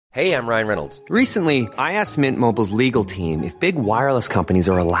Hey, I'm Ryan Reynolds. Recently, I asked Mint Mobile's legal team if big wireless companies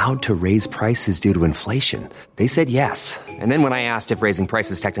are allowed to raise prices due to inflation. They said yes. And then when I asked if raising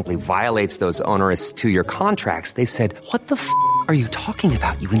prices technically violates those onerous two-year contracts, they said, "What the f*** are you talking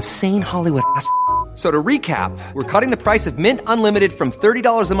about, you insane Hollywood ass?" So to recap, we're cutting the price of Mint Unlimited from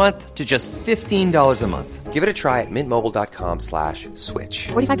 $30 a month to just $15 a month. Give it a try at mintmobile.com/switch.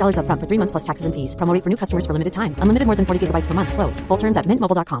 $45 up front for 3 months plus taxes and fees. Promo rate for new customers for limited time. Unlimited more than 40 gigabytes per month. Slows full terms at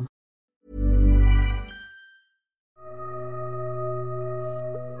mintmobile.com.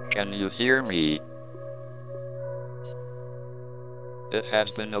 Can you hear me? It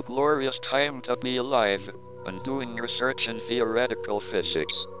has been a glorious time to be alive and doing research in theoretical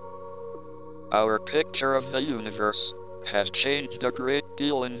physics. Our picture of the universe has changed a great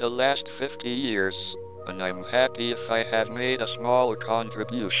deal in the last 50 years, and I'm happy if I have made a small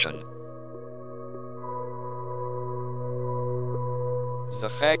contribution.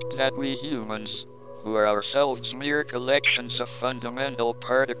 The fact that we humans, who are ourselves mere collections of fundamental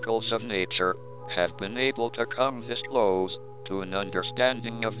particles of nature, have been able to come this close to an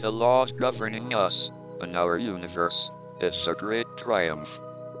understanding of the laws governing us and our universe is a great triumph.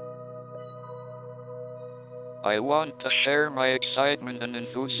 I want to share my excitement and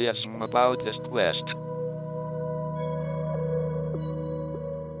enthusiasm about this quest.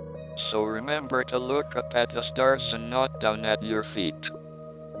 So remember to look up at the stars and not down at your feet.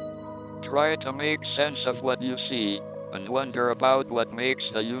 Try to make sense of what you see and wonder about what makes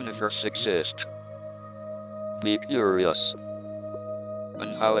the universe exist. Be curious.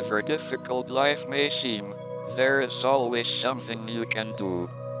 And however difficult life may seem, there is always something you can do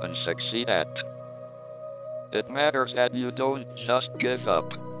and succeed at. It matters that you don't just give up.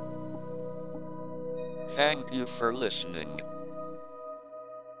 Thank you for listening.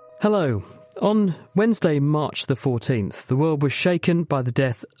 Hello. On Wednesday, March the 14th, the world was shaken by the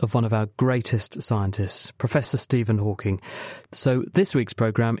death of one of our greatest scientists, Professor Stephen Hawking. So this week's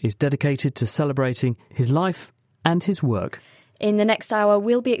programme is dedicated to celebrating his life and his work. In the next hour,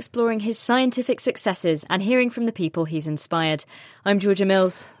 we'll be exploring his scientific successes and hearing from the people he's inspired. I'm Georgia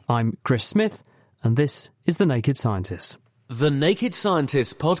Mills. I'm Chris Smith, and this is The Naked Scientists. The Naked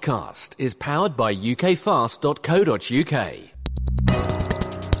Scientists podcast is powered by ukfast.co.uk.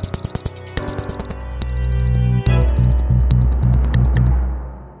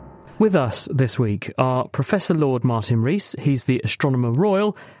 With us this week are Professor Lord Martin Rees. He's the Astronomer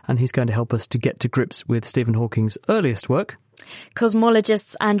Royal, and he's going to help us to get to grips with Stephen Hawking's earliest work.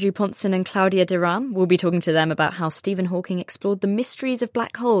 Cosmologists Andrew Pontzen and Claudia Duran will be talking to them about how Stephen Hawking explored the mysteries of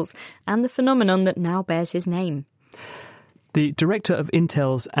black holes and the phenomenon that now bears his name. The director of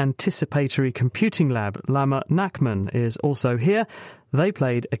Intel's Anticipatory Computing Lab, Lama Nachman, is also here. They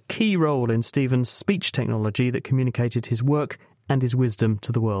played a key role in Stephen's speech technology that communicated his work and his wisdom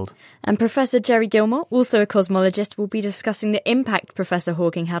to the world. And Professor Jerry Gilmore, also a cosmologist, will be discussing the impact Professor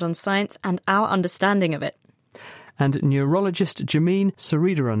Hawking had on science and our understanding of it. And neurologist Jameen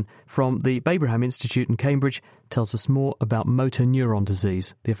Sridharan from the Babraham Institute in Cambridge tells us more about motor neuron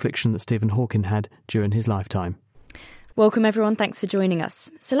disease, the affliction that Stephen Hawking had during his lifetime. Welcome everyone, thanks for joining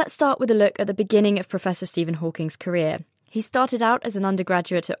us. So let's start with a look at the beginning of Professor Stephen Hawking's career. He started out as an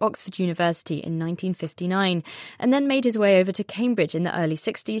undergraduate at Oxford University in 1959 and then made his way over to Cambridge in the early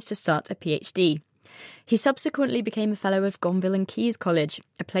 60s to start a PhD. He subsequently became a fellow of Gonville and Caius College,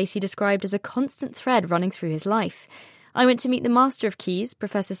 a place he described as a constant thread running through his life. I went to meet the master of Caius,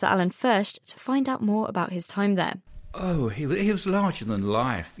 Professor Sir Alan Furst, to find out more about his time there. Oh, he was larger than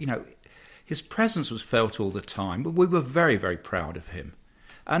life. You know, his presence was felt all the time, but we were very, very proud of him.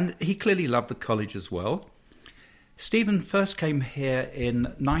 And he clearly loved the college as well. Stephen first came here in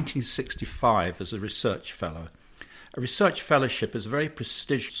 1965 as a research fellow. A research fellowship is a very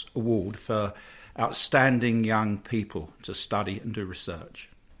prestigious award for outstanding young people to study and do research.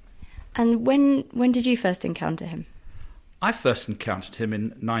 And when did you first encounter him? I first encountered him in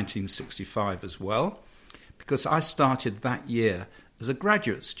 1965 as well, because I started that year as a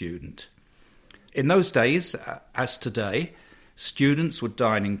graduate student. In those days, as today, students would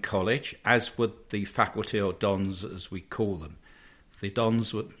dine in college, as would the faculty, or dons as we call them. The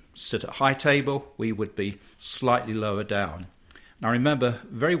dons would sit at high table, we would be slightly lower down. And I remember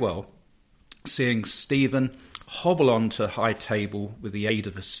very well seeing Stephen hobble onto high table with the aid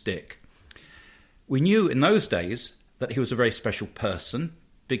of a stick. We knew in those days that he was a very special person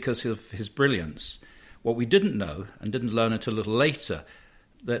because of his brilliance. What we didn't know, and didn't learn until a little later,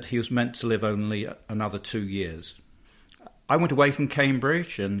 that he was meant to live only another 2 years. I went away from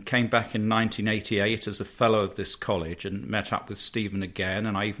Cambridge and came back in 1988 as a fellow of this college and met up with Stephen again,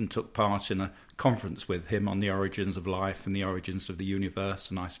 and I even took part in a conference with him on the origins of life and the origins of the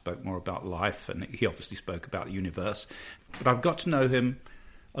universe, and I spoke more about life, and he obviously spoke about the universe. But I've got to know him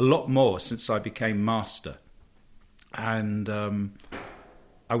a lot more since I became master. And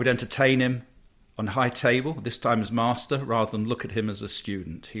I would entertain him on high table, this time as master, rather than look at him as a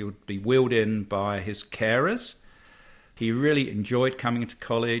student. He would be wheeled in by his carers. He really enjoyed coming into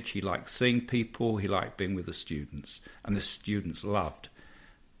college. He liked seeing people. He liked being with the students. And the students loved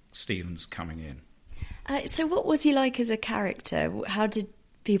Stephen's coming in. So what was he like as a character? How did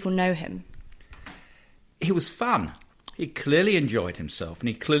people know him? He was fun. He clearly enjoyed himself, and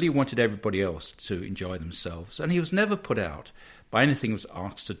he clearly wanted everybody else to enjoy themselves. And he was never put out by anything he was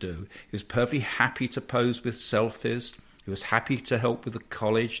asked to do. He was perfectly happy to pose with selfies. He was happy to help with the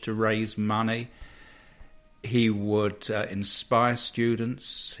college to raise money. He would inspire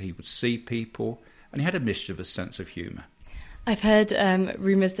students. He would see people. And he had a mischievous sense of humour. I've heard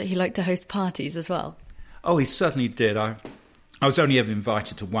rumours that he liked to host parties as well. Oh, he certainly did. I was only ever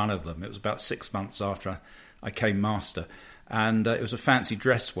invited to one of them. It was about 6 months after I came master. And it was a fancy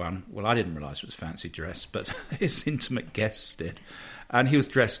dress one. Well, I didn't realise it was fancy dress, but his intimate guests did. And he was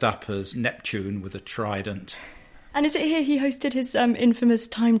dressed up as Neptune with a trident. And is it here he hosted his infamous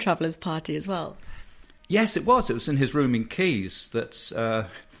time travellers party as well? Yes, it was. It was in his room in Keys that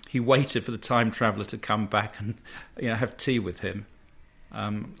he waited for the time traveller to come back and have tea with him.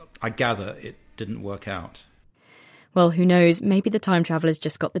 I gather it didn't work out. Well, who knows? Maybe the time travellers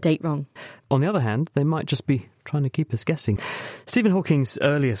just got the date wrong. On the other hand, they might just be trying to keep us guessing. Stephen Hawking's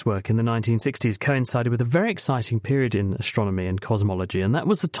earliest work in the 1960s coincided with a very exciting period in astronomy and cosmology, and that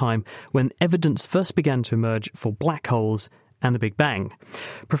was the time when evidence first began to emerge for black holes and the Big Bang.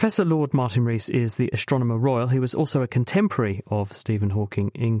 Professor Lord Martin Rees is the Astronomer Royal. He was also a contemporary of Stephen Hawking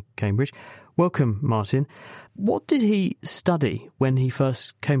in Cambridge. Welcome, Martin. What did he study when he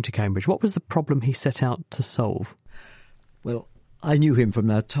first came to Cambridge? What was the problem he set out to solve? Well, I knew him from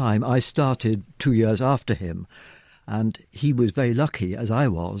that time. I started 2 years after him, and he was very lucky, as I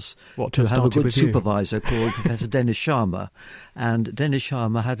was, to have a good supervisor called Professor Dennis Sharma. And Dennis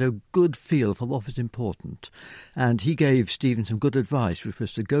Sharma had a good feel for what was important. And he gave Stephen some good advice, which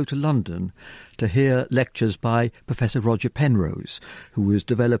was to go to London to hear lectures by Professor Roger Penrose, who was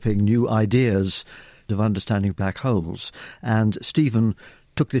developing new ideas of understanding black holes. And Stephen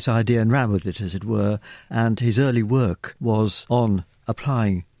took this idea and ran with it, as it were, and his early work was on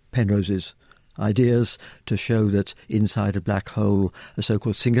applying Penrose's ideas to show that inside a black hole a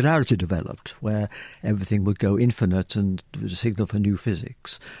so-called singularity developed, where everything would go infinite and there was a signal for new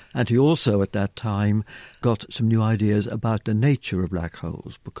physics. And he also, at that time, got some new ideas about the nature of black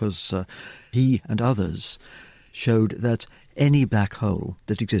holes, because he and others showed that any black hole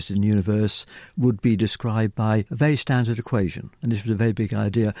that existed in the universe would be described by a very standard equation. And this was a very big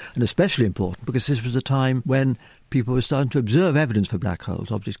idea, and especially important because this was a time when people were starting to observe evidence for black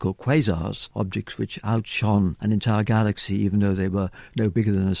holes, objects called quasars, objects which outshone an entire galaxy even though they were no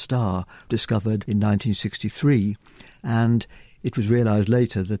bigger than a star, discovered in 1963. And it was realised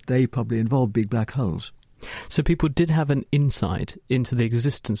later that they probably involved big black holes. So people did have an insight into the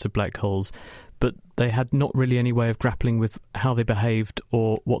existence of black holes, but they had not really any way of grappling with how they behaved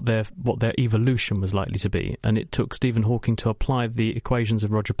or what their evolution was likely to be. And it took Stephen Hawking to apply the equations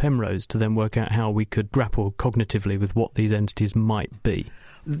of Roger Penrose to then work out how we could grapple cognitively with what these entities might be.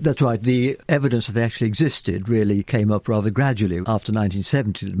 That's right. The evidence that they actually existed really came up rather gradually. After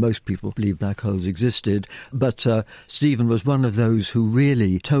 1970, most people believed black holes existed. But Stephen was one of those who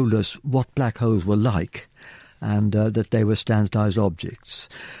really told us what black holes were like, and that they were standardized objects.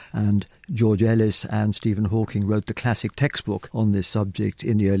 And George Ellis and Stephen Hawking wrote the classic textbook on this subject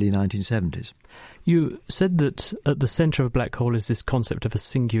in the early 1970s. You said that at the centre of a black hole is this concept of a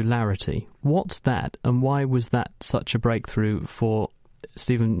singularity. What's that, and why was that such a breakthrough for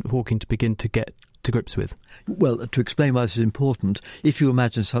Stephen Hawking to begin to get to grips with? Well, to explain why this is important, if you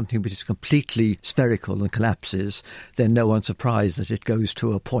imagine something which is completely spherical and collapses, then no one's surprised that it goes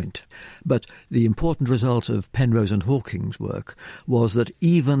to a point. But the important result of Penrose and Hawking's work was that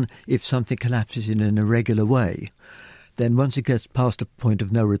even if something collapses in an irregular way, then once it gets past a point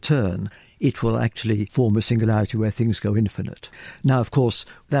of no return, it will actually form a singularity where things go infinite. Now, of course,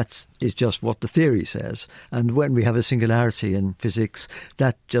 that is just what the theory says. And when we have a singularity in physics,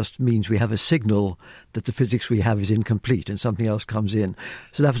 that just means we have a signal that the physics we have is incomplete and something else comes in.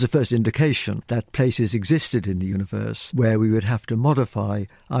 So that was the first indication that places existed in the universe where we would have to modify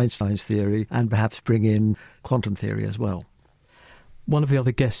Einstein's theory and perhaps bring in quantum theory as well. One of the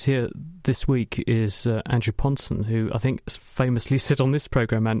other guests here this week is Andrew Ponson, who I think famously said on this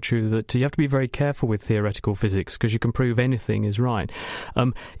programme, Andrew, that you have to be very careful with theoretical physics because you can prove anything is right.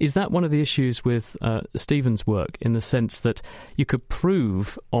 Is that one of the issues with Stephen's work, in the sense that you could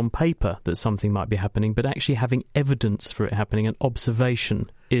prove on paper that something might be happening, but actually having evidence for it happening and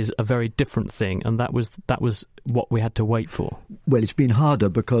observation is a very different thing, and that was what we had to wait for? Well, it's been harder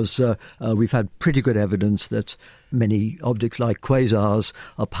because we've had pretty good evidence that many objects like quasars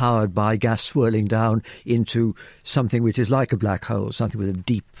are powered by gas swirling down into something which is like a black hole, something with a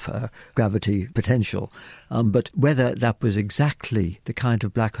deep gravity potential. But whether that was exactly the kind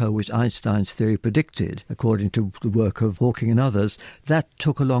of black hole which Einstein's theory predicted, according to the work of Hawking and others, that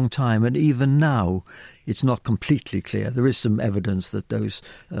took a long time. And even now, it's not completely clear. There is some evidence that those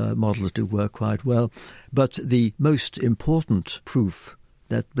models do work quite well. But the most important proof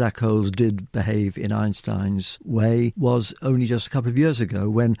that black holes did behave in Einstein's way was only just a couple of years ago,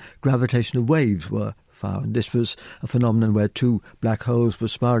 when gravitational waves were found. This was a phenomenon where two black holes were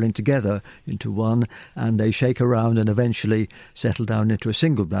spiralling together into one, and they shake around and eventually settle down into a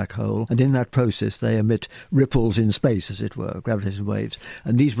single black hole. And in that process, they emit ripples in space, as it were, gravitational waves.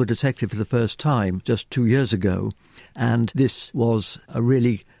 And these were detected for the first time just 2 years ago. And this was a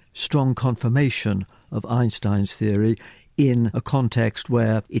really strong confirmation of Einstein's theory in a context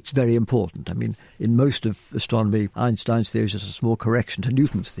where it's very important. I mean, in most of astronomy, Einstein's theory is just a small correction to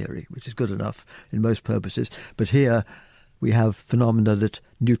Newton's theory, which is good enough in most purposes. But here we have phenomena that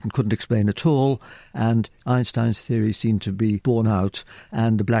Newton couldn't explain at all, and Einstein's theory seemed to be borne out,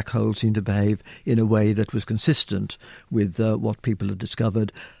 and the black hole seemed to behave in a way that was consistent with what people had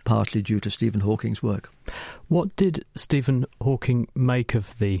discovered, partly due to Stephen Hawking's work. What did Stephen Hawking make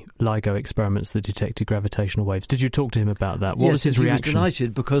of the LIGO experiments that detected gravitational waves? Did you talk to him about that? What was his reaction? He was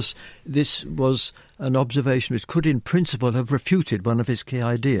delighted, because this was an observation which could in principle have refuted one of his key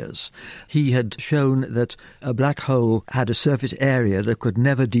ideas. He had shown that a black hole had a surface area that could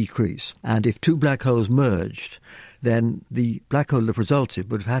never decrease, and if two black holes merged, then the black hole that resulted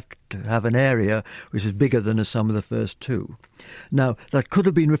would have to have an area which is bigger than the sum of the first two. Now, that could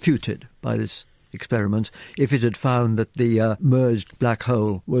have been refuted by this experiment if it had found that the merged black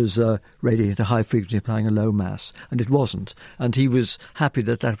hole was radiating at a high frequency, applying a low mass, and it wasn't. And he was happy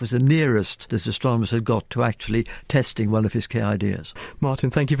that that was the nearest that astronomers had got to actually testing one of his key ideas. Martin,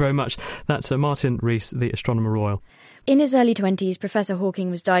 thank you very much. That's Martin Rees, the Astronomer Royal. In his early 20s, Professor Hawking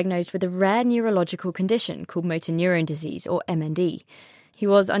was diagnosed with a rare neurological condition called motor neurone disease, or MND. He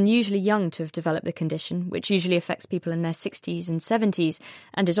was unusually young to have developed the condition, which usually affects people in their 60s and 70s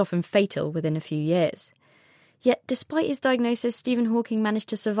and is often fatal within a few years. Yet, despite his diagnosis, Stephen Hawking managed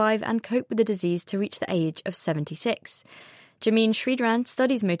to survive and cope with the disease to reach the age of 76. Jameen Sridharan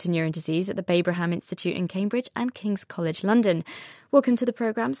studies motor neurone disease at the Babraham Institute in Cambridge and King's College London. Welcome to the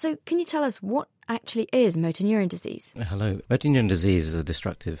programme. So can you tell us what actually is motor neurone disease? Hello. Motor neurone disease is a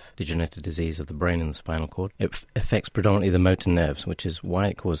destructive degenerative disease of the brain and the spinal cord. It affects predominantly the motor nerves, which is why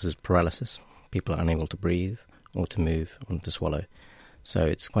it causes paralysis. People are unable to breathe or to move or to swallow. So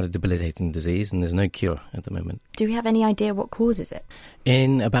it's quite a debilitating disease, and there's no cure at the moment. Do we have any idea what causes it?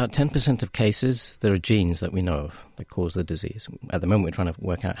 In about 10% of cases, there are genes that we know of that cause the disease. At the moment, we're trying to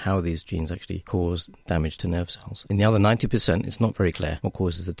work out how these genes actually cause damage to nerve cells. In the other 90%, it's not very clear what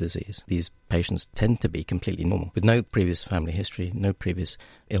causes the disease. These patients tend to be completely normal, with no previous family history, no previous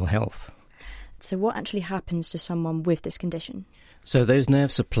ill health. So what actually happens to someone with this condition? So those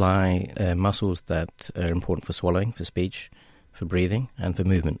nerves supply muscles that are important for swallowing, for speech, for breathing and for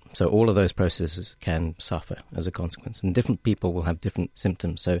movement. So all of those processes can suffer as a consequence. And different people will have different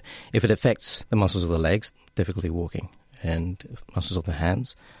symptoms. So if it affects the muscles of the legs, difficulty walking, and muscles of the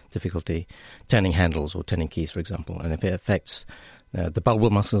hands, difficulty turning handles or turning keys, for example. And if it affects the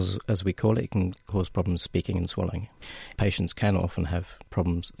bulbar muscles, as we call it can cause problems speaking and swallowing. Patients can often have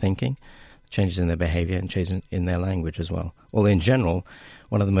problems thinking, changes in their behaviour and changes in their language as well. Although in general,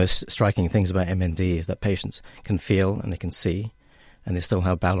 one of the most striking things about MND is that patients can feel and they can see, and they still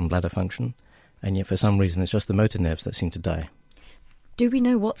have bowel and bladder function, and yet for some reason it's just the motor nerves that seem to die. Do we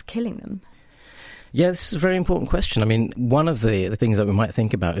know what's killing them? Yeah, this is a very important question. I mean, one of the things that we might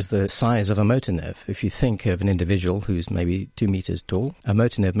think about is the size of a motor nerve. If you think of an individual who's maybe 2 meters tall, a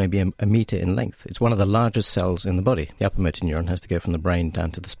motor nerve may be a meter in length. It's one of the largest cells in the body. The upper motor neuron has to go from the brain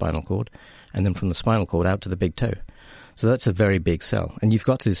down to the spinal cord, and then from the spinal cord out to the big toe. So that's a very big cell, and you've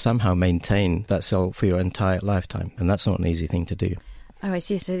got to somehow maintain that cell for your entire lifetime, and that's not an easy thing to do. Oh, I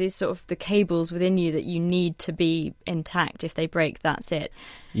see. So these sort of the cables within you that you need to be intact. If they break, that's it.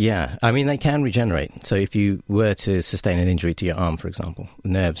 Yeah, I mean, they can regenerate. So if you were to sustain an injury to your arm, for example,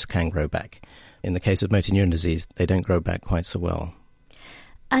 nerves can grow back. In the case of motor neuron disease, they don't grow back quite so well.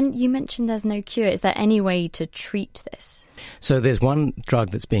 And you mentioned there's no cure. Is there any way to treat this? So there's one drug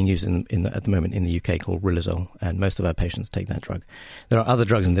that's being used at the moment in the UK called Riluzole, and most of our patients take that drug. There are other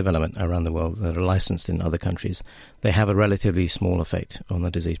drugs in development around the world that are licensed in other countries. They have a relatively small effect on the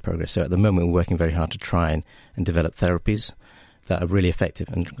disease progress. So at the moment we're working very hard to try and develop therapies that are really effective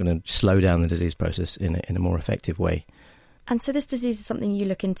and going to slow down the disease process in a more effective way. And so this disease is something you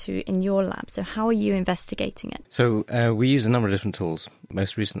look into in your lab. So how are you investigating it? So we use a number of different tools.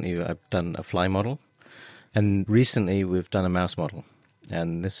 Most recently I've done a fly model. And recently we've done a mouse model,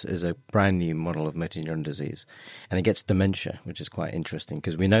 and this is a brand new model of motor neuron disease. And it gets dementia, which is quite interesting,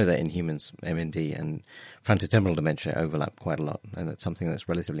 because we know that in humans, MND and frontotemporal dementia overlap quite a lot, and that's something that's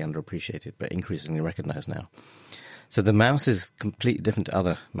relatively underappreciated, but increasingly recognized now. So the mouse is completely different to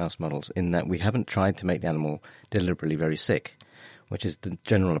other mouse models in that we haven't tried to make the animal deliberately very sick, which is the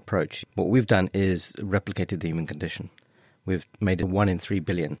general approach. What we've done is replicated the human condition. We've made a 1 in 3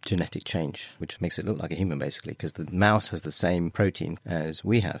 billion genetic change, which makes it look like a human, basically, because the mouse has the same protein as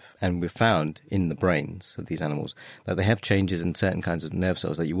we have. And we've found in the brains of these animals that they have changes in certain kinds of nerve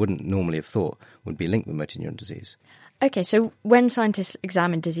cells that you wouldn't normally have thought would be linked with motor neuron disease. Okay, so when scientists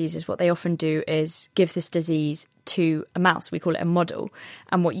examine diseases, what they often do is give this disease to a mouse. We call it a model.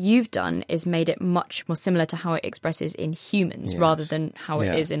 And what you've done is made it much more similar to how it expresses in humans rather than how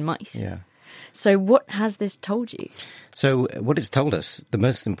it is in mice. Yeah. So what has this told you? So what it's told us, the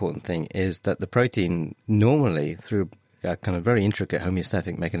most important thing, is that the protein normally, through a kind of very intricate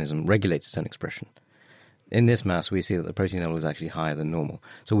homeostatic mechanism, regulates its own expression. In this mouse, we see that the protein level is actually higher than normal.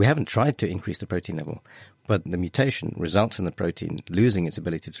 So we haven't tried to increase the protein level, but the mutation results in the protein losing its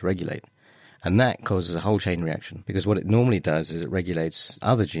ability to regulate. And that causes a whole chain reaction, because what it normally does is it regulates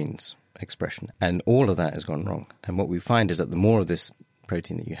other genes' expression. And all of that has gone wrong. And what we find is that the more of this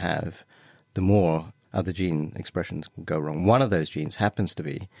protein that you have, the more other gene expressions go wrong. One of those genes happens to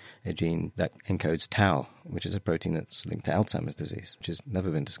be a gene that encodes tau, which is a protein that's linked to Alzheimer's disease, which has never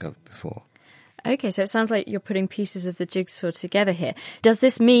been discovered before. Okay, so it sounds like you're putting pieces of the jigsaw together here. Does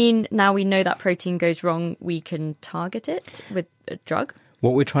this mean now we know that protein goes wrong, we can target it with a drug?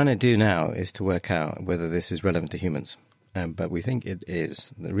 What we're trying to do now is to work out whether this is relevant to humans. But we think it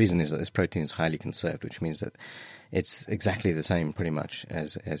is. The reason is that this protein is highly conserved, which means that it's exactly the same pretty much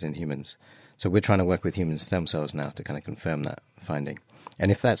as in humans. So we're trying to work with human stem cells now to kind of confirm that finding.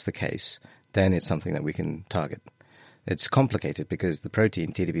 And if that's the case, then it's something that we can target. It's complicated because the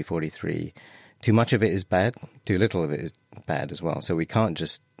protein TDP-43, too much of it is bad, too little of it is bad as well. So we can't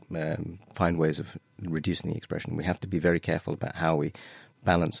just find ways of reducing the expression. We have to be very careful about how we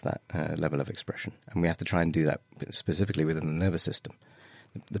balance that level of expression. And we have to try and do that specifically within the nervous system.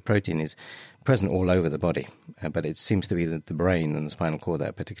 The protein is present all over the body, but it seems to be that the brain and the spinal cord that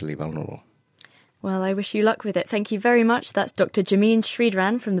are particularly vulnerable. Well, I wish you luck with it. Thank you very much. That's Dr. Jameen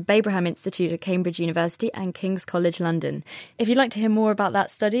Sridharan from the Babraham Institute at Cambridge University and King's College London. If you'd like to hear more about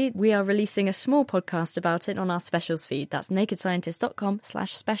that study, we are releasing a small podcast about it on our specials feed. That's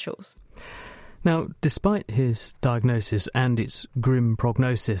nakedscientist.com/specials. Now, despite his diagnosis and its grim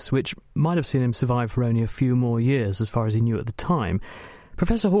prognosis, which might have seen him survive for only a few more years as far as he knew at the time,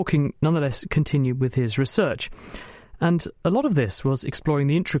 Professor Hawking nonetheless continued with his research. And a lot of this was exploring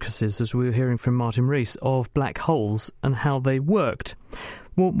the intricacies, as we were hearing from Martin Rees, of black holes and how they worked.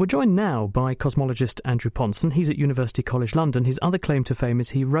 Well, we're joined now by cosmologist Andrew Pontzen. He's at University College London. His other claim to fame is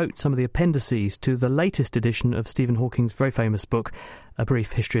he wrote some of the appendices to the latest edition of Stephen Hawking's very famous book, A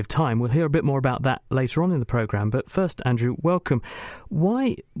Brief History of Time. We'll hear a bit more about that later on in the programme. But first, Andrew, welcome.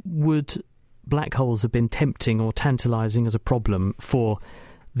 Why would black holes have been tempting or tantalising as a problem for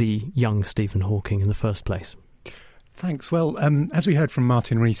the young Stephen Hawking in the first place? Thanks. Well, as we heard from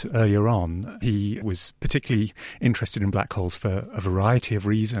Martin Rees earlier on, he was particularly interested in black holes for a variety of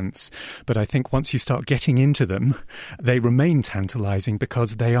reasons. But I think once you start getting into them, they remain tantalizing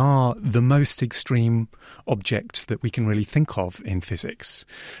because they are the most extreme objects that we can really think of in physics.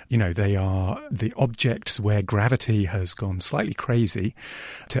 You know, they are the objects where gravity has gone slightly crazy.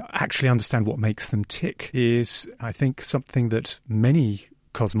 To actually understand what makes them tick is, I think, something that many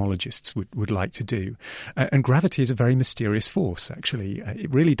cosmologists would like to do. And gravity is a very mysterious force, actually. It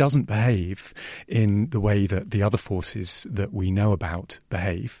really doesn't behave in the way that the other forces that we know about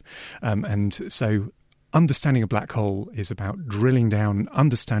behave. And so understanding a black hole is about drilling down,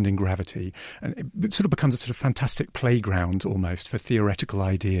 understanding gravity, and it sort of becomes a sort of fantastic playground almost for theoretical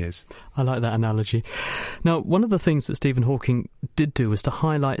ideas. I like that analogy. Now, one of the things that Stephen Hawking did do was to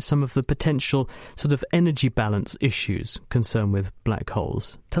highlight some of the potential sort of energy balance issues concerned with black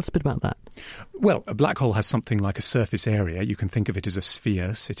holes. Tell us a bit about that. Well, a black hole has something like a surface area. You can think of it as a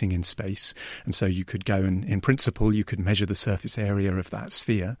sphere sitting in space. And so you could go and, in principle, you could measure the surface area of that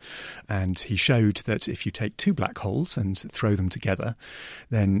sphere. And he showed that if you take two black holes and throw them together,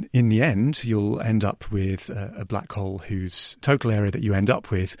 then in the end, you'll end up with a black hole whose total area that you end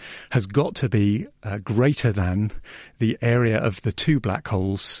up with has got to be greater than the area of the two black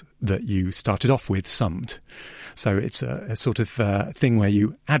holes that you started off with summed. So it's a sort of thing where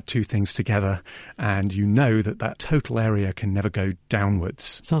you add two things together and you know that total area can never go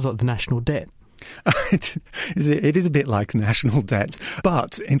downwards. Sounds like the national debt. It is a bit like national debt,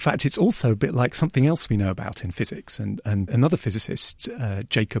 but in fact it's also a bit like something else we know about in physics. And another physicist,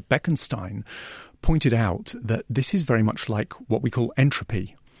 Jacob Bekenstein, pointed out that this is very much like what we call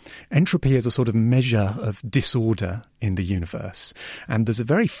entropy. Entropy is a sort of measure of disorder in the universe. And there's a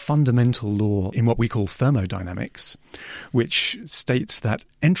very fundamental law in what we call thermodynamics, which states that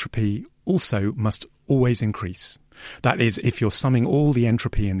entropy also must always increase. That is, if you're summing all the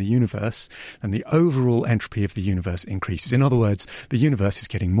entropy in the universe, then the overall entropy of the universe increases. In other words, the universe is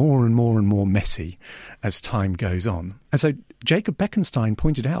getting more and more and more messy as time goes on. And so Jacob Bekenstein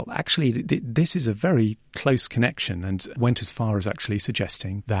pointed out, actually, this is a very close connection, and went as far as actually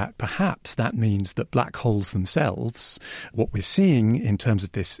suggesting that perhaps that means that black holes themselves, what we're seeing in terms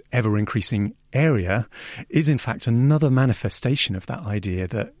of this ever-increasing area, is in fact another manifestation of that idea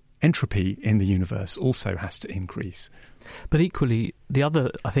that entropy in the universe also has to increase. But equally, the other,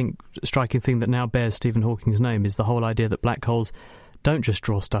 I think, striking thing that now bears Stephen Hawking's name is the whole idea that black holes don't just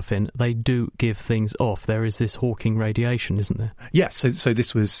draw stuff in, they do give things off. There is this Hawking radiation, isn't there? Yes, so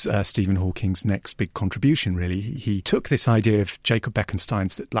this was Stephen Hawking's next big contribution, really. He took this idea of Jacob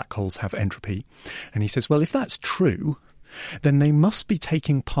Bekenstein's that black holes have entropy, and he says, well, if that's true, then they must be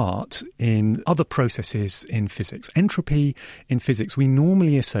taking part in other processes in physics. Entropy in physics we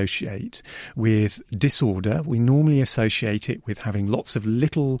normally associate with disorder. We normally associate it with having lots of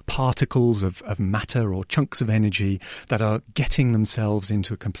little particles of matter or chunks of energy that are getting themselves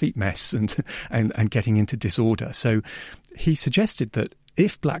into a complete mess and getting into disorder. So he suggested that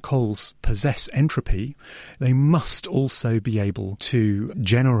if black holes possess entropy, they must also be able to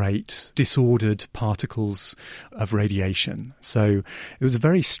generate disordered particles of radiation. So it was a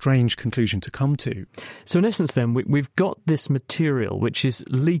very strange conclusion to come to. So in essence then, we've got this material which is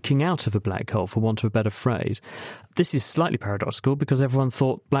leaking out of a black hole, for want of a better phrase. This is slightly paradoxical because everyone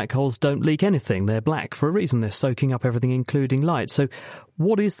thought black holes don't leak anything. They're black for a reason. They're soaking up everything, including light. So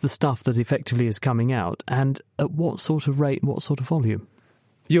what is the stuff that effectively is coming out, and at what sort of rate, what sort of volume?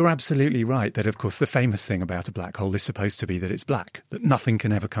 You're absolutely right that, of course, the famous thing about a black hole is supposed to be that it's black, that nothing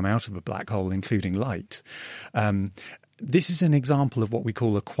can ever come out of a black hole, including light. This is an example of what we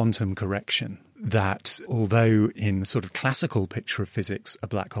call a quantum correction, that although in the sort of classical picture of physics, a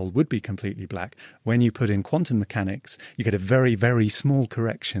black hole would be completely black, when you put in quantum mechanics, you get a very, very small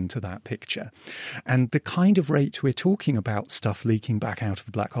correction to that picture. And the kind of rate we're talking about stuff leaking back out of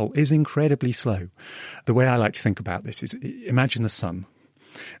a black hole is incredibly slow. The way I like to think about this is, imagine the sun.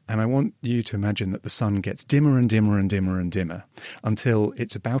 And I want you to imagine that the sun gets dimmer and dimmer and dimmer and dimmer until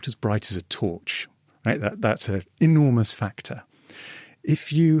it's about as bright as a torch. Right? That's an enormous factor.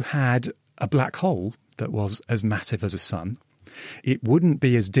 If you had a black hole that was as massive as a sun, it wouldn't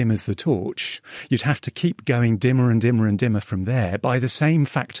be as dim as the torch. You'd have to keep going dimmer and dimmer and dimmer from there by the same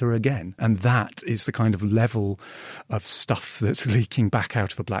factor again. And that is the kind of level of stuff that's leaking back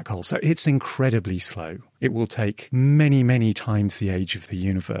out of a black hole. So it's incredibly slow. It will take many, many times the age of the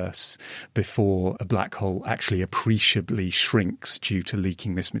universe before a black hole actually appreciably shrinks due to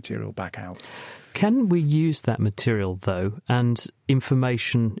leaking this material back out. Can we use that material, though, and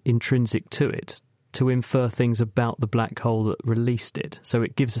information intrinsic to it to infer things about the black hole that released it? So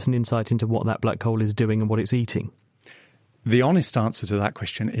it gives us an insight into what that black hole is doing and what it's eating. The honest answer to that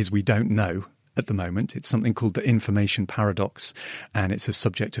question is we don't know at the moment. It's something called the information paradox, and it's a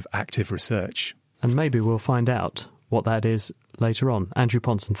subject of active research. And maybe we'll find out what that is later on. Andrew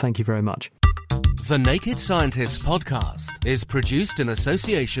Ponson, thank you very much. The Naked Scientists podcast is produced in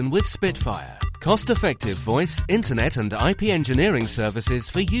association with Spitfire, cost-effective voice, internet and IP engineering services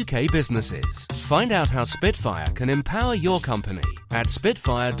for UK businesses. Find out how Spitfire can empower your company at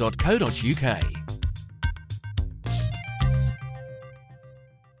spitfire.co.uk.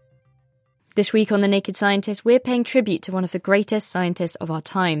 This week on The Naked Scientist, we're paying tribute to one of the greatest scientists of our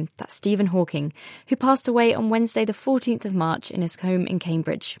time. That's Stephen Hawking, who passed away on Wednesday the 14th of March in his home in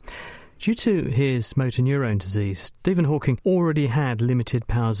Cambridge. Due to his motor neurone disease, Stephen Hawking already had limited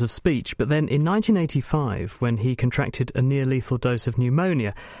powers of speech, but then in 1985, when he contracted a near-lethal dose of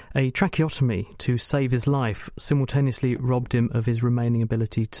pneumonia, a tracheotomy to save his life simultaneously robbed him of his remaining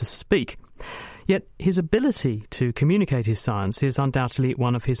ability to speak. Yet his ability to communicate his science is undoubtedly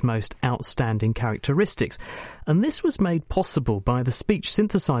one of his most outstanding characteristics, and this was made possible by the speech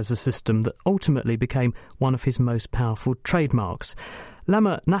synthesizer system that ultimately became one of his most powerful trademarks.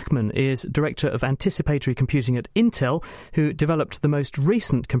 Lama Nachman is Director of Anticipatory Computing at Intel, who developed the most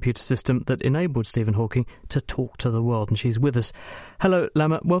recent computer system that enabled Stephen Hawking to talk to the world, and she's with us. Hello,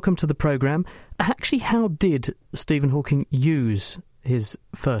 Lama. Welcome to the programme. Actually, how did Stephen Hawking use his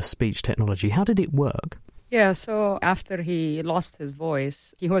first speech technology? How did it work? Yeah, so after he lost his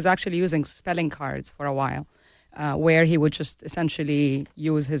voice, he was actually using spelling cards for a while, where he would just essentially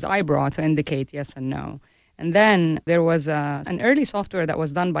use his eyebrow to indicate yes and no. And then there was an early software that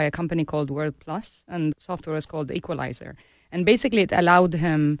was done by a company called WordPlus, and the software was called Equalizer. And basically it allowed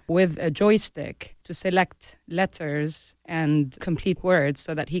him, with a joystick, to select letters and complete words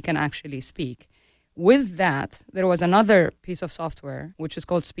so that he can actually speak. With that, there was another piece of software, which is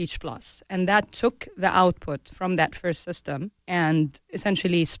called Speech Plus, and that took the output from that first system and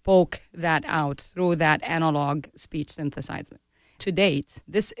essentially spoke that out through that analog speech synthesizer. To date,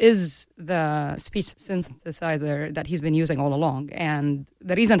 this is the speech synthesizer that he's been using all along, and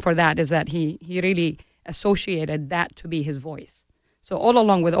the reason for that is that he really associated that to be his voice. So all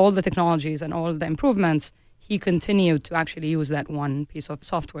along with all the technologies and all the improvements, he continued to actually use that one piece of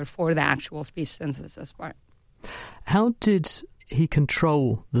software for the actual speech synthesis part. How did he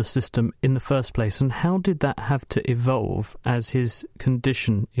control the system in the first place, and how did that have to evolve as his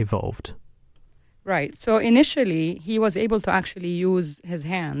condition evolved? Right. So initially, he was able to actually use his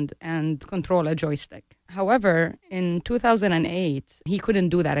hand and control a joystick. However, in 2008, he couldn't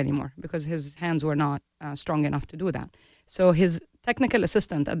do that anymore because his hands were not strong enough to do that. So his technical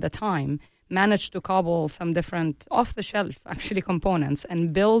assistant at the time managed to cobble some different off-the-shelf actually components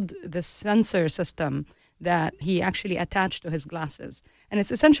and build the sensor system that he actually attached to his glasses. And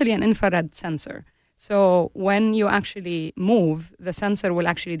it's essentially an infrared sensor. So when you actually move, the sensor will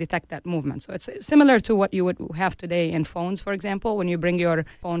actually detect that movement. So it's similar to what you would have today in phones, for example. When you bring your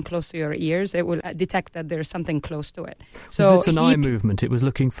phone close to your ears, it will detect that there's something close to it. So was this an eye movement? It was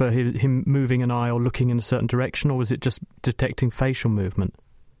looking for him moving an eye or looking in a certain direction, or was it just detecting facial movement?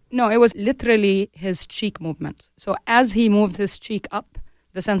 No, it was literally his cheek movement. So as he moved his cheek up,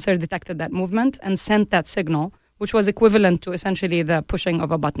 the sensor detected that movement and sent that signal, which was equivalent to essentially the pushing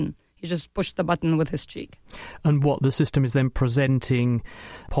of a button. He just pushed the button with his cheek. And what the system is then presenting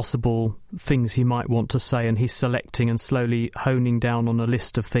possible things he might want to say, and he's selecting and slowly honing down on a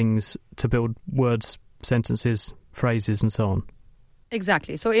list of things to build words, sentences, phrases, and so on.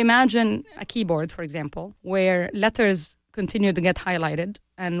 Exactly. So imagine a keyboard, for example, where letters continue to get highlighted,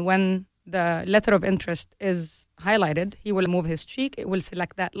 and when the letter of interest is highlighted, he will move his cheek, it will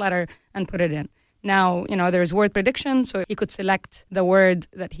select that letter and put it in. Now, there's word prediction, so he could select the word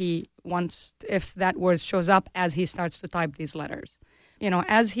that he wants if that word shows up as he starts to type these letters.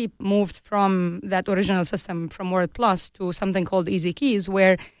 As he moved from that original system from WordPlus to something called Easy Keys,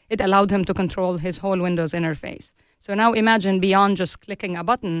 where it allowed him to control his whole Windows interface. So now imagine beyond just clicking a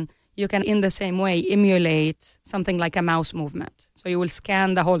button, you can in the same way emulate something like a mouse movement. So you will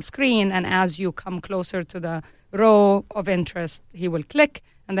scan the whole screen, and as you come closer to the row of interest, he will click,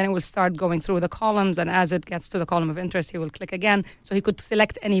 and then it will start going through the columns, and as it gets to the column of interest, he will click again, so he could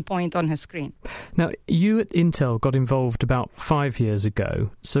select any point on his screen. Now, you at Intel got involved about 5 years ago,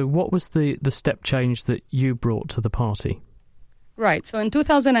 so what was the step change that you brought to the party? Right, so in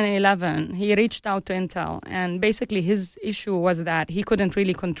 2011, he reached out to Intel, and basically his issue was that he couldn't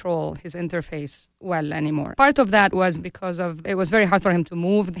really control his interface well anymore. Part of that was because it was very hard for him to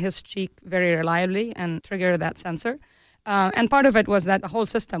move his cheek very reliably and trigger that sensor. And part of it was that the whole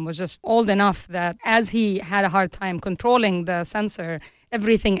system was just old enough that as he had a hard time controlling the sensor,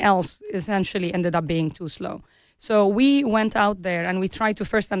 everything else essentially ended up being too slow. So we went out there and we tried to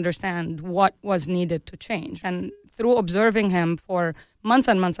first understand what was needed to change. And through observing him for months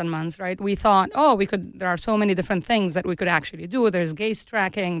and months and months, right, we thought, there are so many different things that we could actually do. There's gaze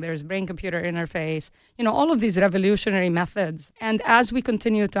tracking, there's brain-computer interface, all of these revolutionary methods. And as we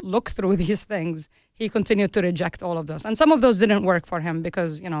continued to look through these things, he continued to reject all of those. And some of those didn't work for him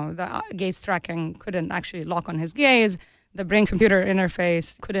because, the gaze tracking couldn't actually lock on his gaze. The brain-computer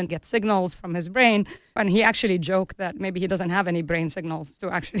interface couldn't get signals from his brain. And he actually joked that maybe he doesn't have any brain signals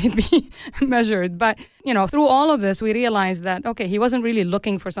to actually be measured. But, through all of this, we realized that, he wasn't really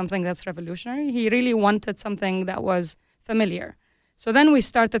looking for something that's revolutionary. He really wanted something that was familiar. So then we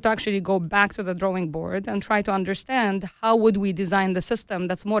started to actually go back to the drawing board and try to understand how would we design the system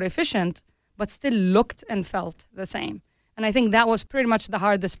that's more efficient, but still looked and felt the same. And I think that was pretty much the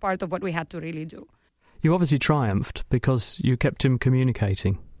hardest part of what we had to really do. You obviously triumphed because you kept him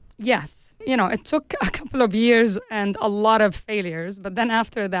communicating. Yes. It took a couple of years and a lot of failures. But then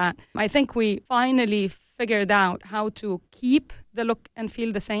after that, I think we finally figured out how to keep the look and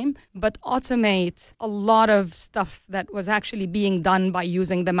feel the same, but automate a lot of stuff that was actually being done by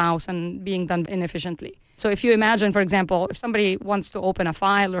using the mouse and being done inefficiently. So if you imagine, for example, if somebody wants to open a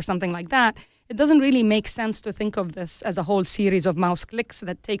file or something like that, it doesn't really make sense to think of this as a whole series of mouse clicks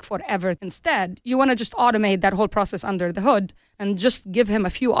that take forever. Instead, you want to just automate that whole process under the hood and just give him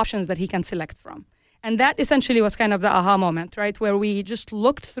a few options that he can select from. And that essentially was kind of the aha moment, right? Where we just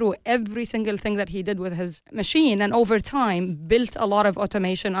looked through every single thing that he did with his machine and over time built a lot of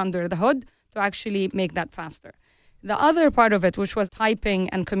automation under the hood to actually make that faster. The other part of it, which was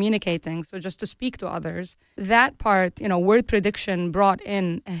typing and communicating, so just to speak to others, that part, word prediction brought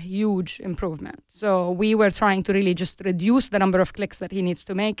in a huge improvement. So we were trying to really just reduce the number of clicks that he needs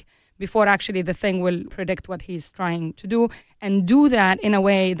to make before actually the thing will predict what he's trying to do, and do that in a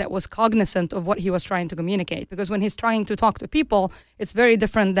way that was cognizant of what he was trying to communicate. Because when he's trying to talk to people, it's very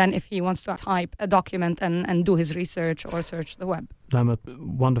different than if he wants to type a document and do his research or search the web. Lama,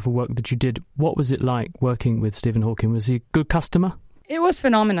 wonderful work that you did. What was it like working with Stephen Hawking? Was he a good customer? It was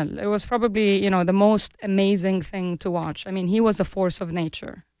phenomenal. It was probably, the most amazing thing to watch. I mean, he was a force of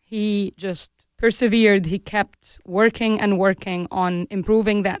nature. He just persevered. He kept working and working on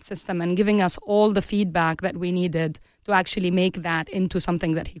improving that system and giving us all the feedback that we needed to actually make that into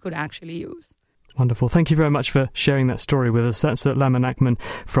something that he could actually use. Wonderful. Thank you very much for sharing that story with us. That's Lama Nachman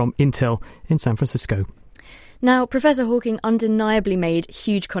from Intel in San Francisco. Now, Professor Hawking undeniably made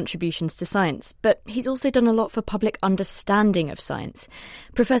huge contributions to science, but he's also done a lot for public understanding of science.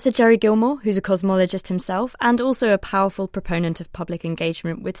 Professor Jerry Gilmore, who's a cosmologist himself and also a powerful proponent of public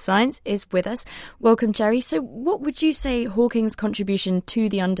engagement with science, is with us. Welcome, Jerry. So what would you say Hawking's contribution to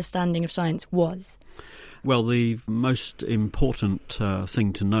the understanding of science was? Well, the most important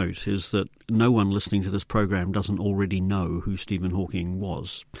thing to note is that no one listening to this program doesn't already know who Stephen Hawking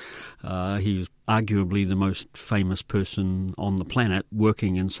was. He's arguably the most famous person on the planet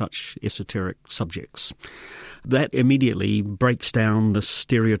working in such esoteric subjects. That immediately breaks down the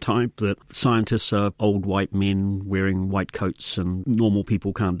stereotype that scientists are old white men wearing white coats and normal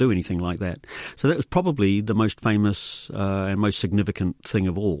people can't do anything like that. So that was probably the most famous and most significant thing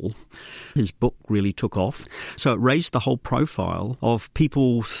of all. His book really took off. So it raised the whole profile of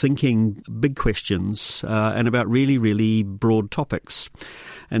people thinking big questions and about really, really broad topics.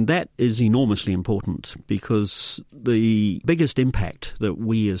 And that is enormously important because the biggest impact that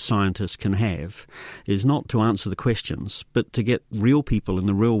we as scientists can have is not to answer the questions, but to get real people in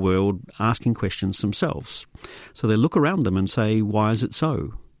the real world asking questions themselves. So they look around them and say, why is it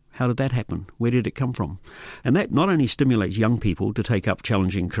so? How did that happen? Where did it come from? And that not only stimulates young people to take up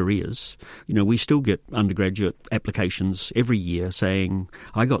challenging careers, we still get undergraduate applications every year saying,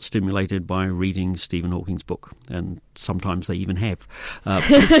 I got stimulated by reading Stephen Hawking's book, and sometimes they even have.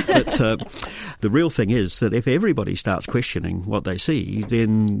 But the real thing is that if everybody starts questioning what they see,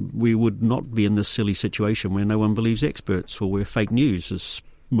 then we would not be in this silly situation where no one believes experts or where fake news is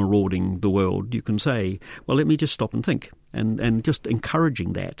marauding the world. You can say, well, let me just stop and think. And just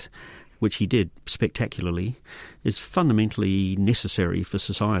encouraging that, which he did spectacularly, is fundamentally necessary for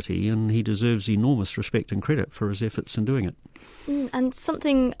society, and he deserves enormous respect and credit for his efforts in doing it. And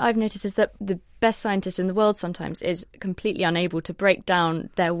something I've noticed is that the best scientists in the world sometimes is completely unable to break down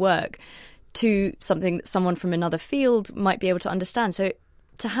their work to something that someone from another field might be able to understand. So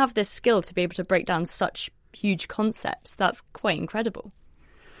to have this skill to be able to break down such huge concepts, that's quite incredible.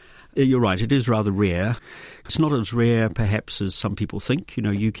 You're right, it is rather rare. It's not as rare, perhaps, as some people think.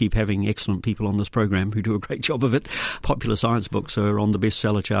 You keep having excellent people on this program who do a great job of it. Popular science books are on the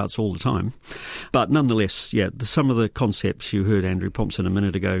bestseller charts all the time. But nonetheless, some of the concepts you heard Andrew Thompson a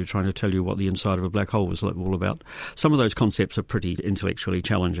minute ago trying to tell you what the inside of a black hole was all about. Some of those concepts are pretty intellectually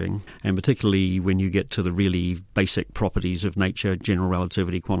challenging, and particularly when you get to the really basic properties of nature, general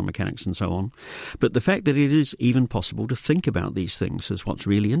relativity, quantum mechanics, and so on. But the fact that it is even possible to think about these things is what's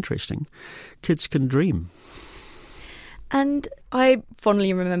really interesting. Kids can dream. And I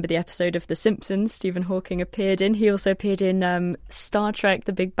fondly remember the episode of The Simpsons Stephen Hawking appeared in. He also appeared in Star Trek,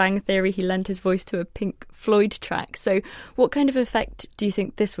 The Big Bang Theory. He lent his voice to a Pink Floyd track. So what kind of effect do you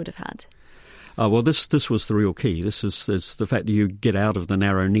think this would have had? Well, this was the real key. This is the fact that you get out of the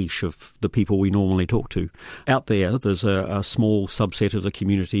narrow niche of the people we normally talk to. Out there's a small subset of the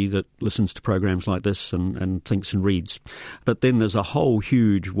community that listens to programs like this and thinks and reads. But then there's a whole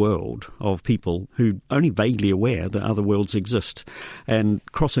huge world of people who are only vaguely aware that other worlds exist. And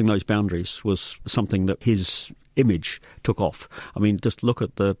crossing those boundaries was something that his image took off. I mean, just look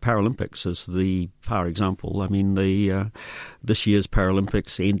at the Paralympics as the par example. I mean, this year's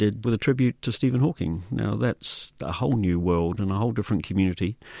Paralympics ended with a tribute to Stephen Hawking. Now, that's a whole new world and a whole different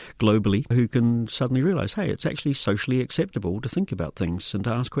community globally who can suddenly realise, hey, it's actually socially acceptable to think about things and to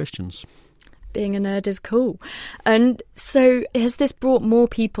ask questions. Being a nerd is cool. And so has this brought more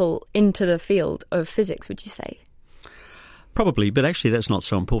people into the field of physics, would you say? Probably, but actually that's not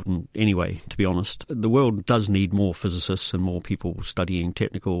so important anyway, to be honest. The world does need more physicists and more people studying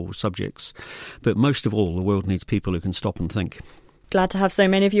technical subjects. But most of all, the world needs people who can stop and think. Glad to have so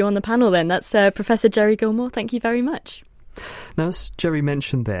many of you on the panel then. That's Professor Jerry Gilmore. Thank you very much. Now, as Jerry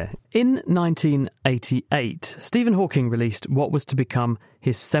mentioned there, in 1988, Stephen Hawking released what was to become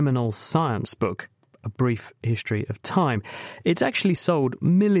his seminal science book, A Brief History of Time. It's actually sold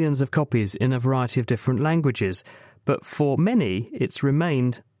millions of copies in a variety of different languages. But for many, it's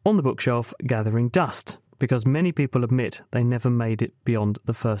remained on the bookshelf gathering dust, because many people admit they never made it beyond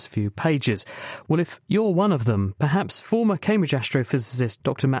the first few pages. Well, if you're one of them, perhaps former Cambridge astrophysicist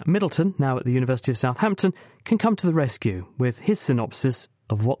Dr. Matt Middleton, now at the University of Southampton, can come to the rescue with his synopsis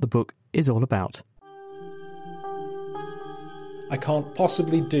of what the book is all about. I can't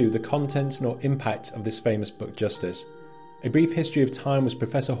possibly do the content nor impact of this famous book justice. A Brief History of Time was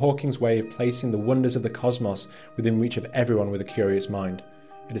Professor Hawking's way of placing the wonders of the cosmos within reach of everyone with a curious mind.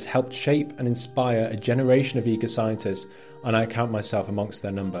 It has helped shape and inspire a generation of eager scientists, and I count myself amongst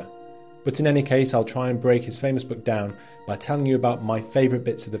their number. But in any case, I'll try and break his famous book down by telling you about my favourite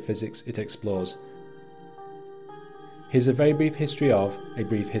bits of the physics it explores. Here's a very brief history of A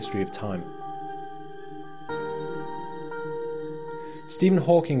Brief History of Time. Stephen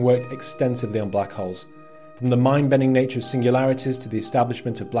Hawking worked extensively on black holes, from the mind-bending nature of singularities to the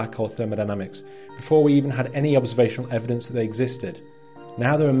establishment of black hole thermodynamics, before we even had any observational evidence that they existed.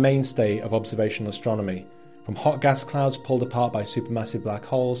 Now they're a mainstay of observational astronomy, from hot gas clouds pulled apart by supermassive black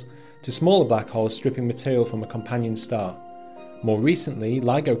holes, to smaller black holes stripping material from a companion star. More recently,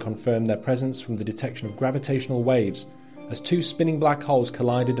 LIGO confirmed their presence from the detection of gravitational waves, as two spinning black holes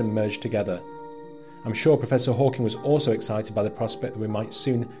collided and merged together. I'm sure Professor Hawking was also excited by the prospect that we might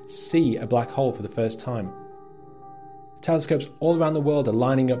soon see a black hole for the first time. Telescopes all around the world are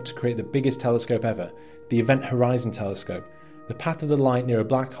lining up to create the biggest telescope ever, the Event Horizon Telescope. The path of the light near a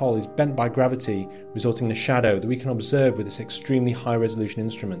black hole is bent by gravity, resulting in a shadow that we can observe with this extremely high-resolution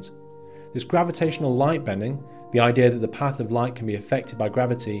instrument. This gravitational light bending, the idea that the path of light can be affected by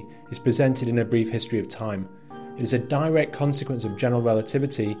gravity, is presented in A Brief History of Time. It is a direct consequence of general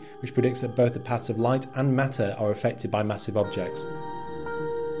relativity, which predicts that both the paths of light and matter are affected by massive objects.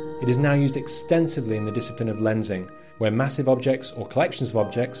 It is now used extensively in the discipline of lensing, where massive objects or collections of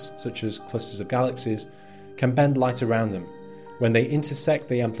objects, such as clusters of galaxies, can bend light around them. When they intersect,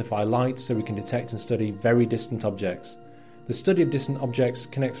 they amplify light so we can detect and study very distant objects. The study of distant objects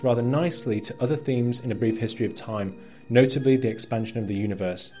connects rather nicely to other themes in A Brief History of Time, notably the expansion of the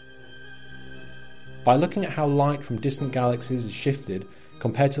universe. By looking at how light from distant galaxies is shifted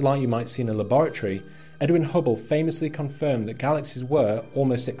compared to light you might see in a laboratory, Edwin Hubble famously confirmed that galaxies were,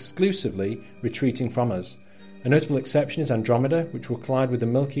 almost exclusively, retreating from us. A notable exception is Andromeda, which will collide with the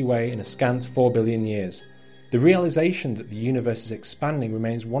Milky Way in a scant 4 billion years. The realization that the universe is expanding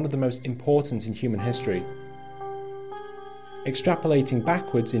remains one of the most important in human history. Extrapolating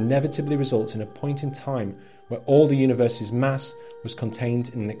backwards inevitably results in a point in time where all the universe's mass was contained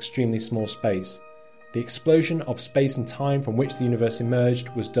in an extremely small space. The explosion of space and time from which the universe emerged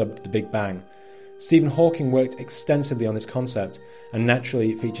was dubbed the Big Bang. Stephen Hawking worked extensively on this concept, and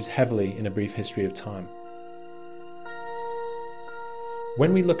naturally it features heavily in A Brief History of Time.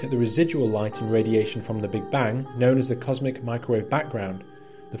 When we look at the residual light and radiation from the Big Bang, known as the cosmic microwave background,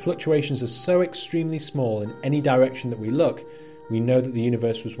 the fluctuations are so extremely small in any direction that we look, we know that the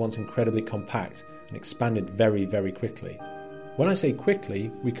universe was once incredibly compact and expanded very, very quickly. When I say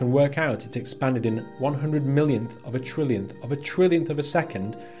quickly, we can work out it expanded in 100 millionth of a trillionth of a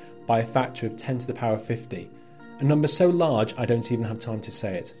second by a factor of 10 to the power 50, a number so large I don't even have time to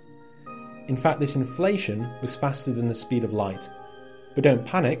say it. In fact, this inflation was faster than the speed of light. But don't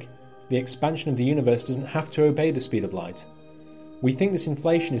panic, the expansion of the universe doesn't have to obey the speed of light. We think this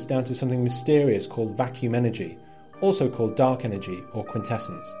inflation is down to something mysterious called vacuum energy, also called dark energy or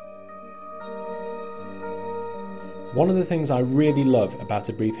quintessence. One of the things I really love about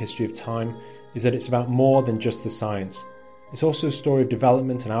A Brief History of Time is that it's about more than just the science. It's also a story of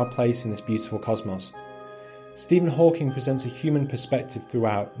development and our place in this beautiful cosmos. Stephen Hawking presents a human perspective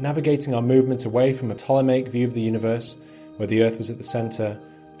throughout, navigating our movement away from a Ptolemaic view of the universe, where the Earth was at the centre,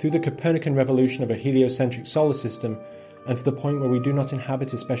 through the Copernican revolution of a heliocentric solar system, and to the point where we do not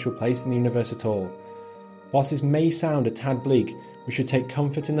inhabit a special place in the universe at all. Whilst this may sound a tad bleak, we should take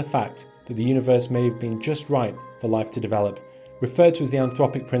comfort in the fact that the universe may have been just right for life to develop, referred to as the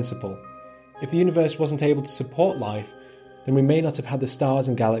anthropic principle. If the universe wasn't able to support life, then we may not have had the stars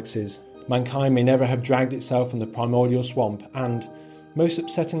and galaxies. Mankind may never have dragged itself from the primordial swamp, and, most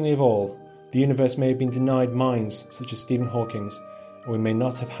upsettingly of all, the universe may have been denied minds such as Stephen Hawking's, and we may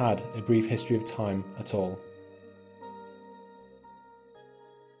not have had a brief history of time at all.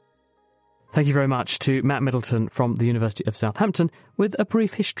 Thank you very much to Matt Middleton from the University of Southampton with a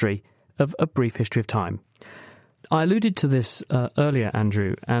brief history of time. I alluded to this earlier,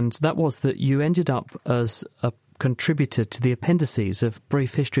 Andrew, and that was that you ended up as a contributor to the appendices of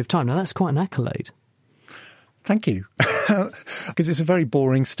Brief History of Time. Now, that's quite an accolade. Thank you. Because it's a very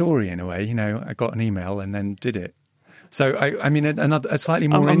boring story in a way. You know, I got an email and then did it. So, I mean, a slightly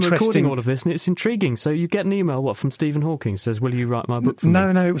more interesting... I'm recording all of this and it's intriguing. So you get an email, from Stephen Hawking, says, will you write my book for me?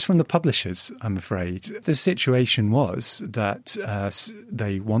 No, it was from the publishers, I'm afraid. The situation was that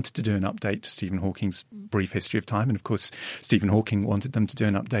they wanted to do an update to Stephen Hawking's Brief History of Time, and of course, Stephen Hawking wanted them to do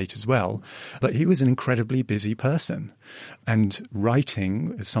an update as well. But he was an incredibly busy person, and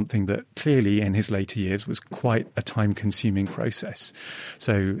writing is something that clearly in his later years was quite a time-consuming process.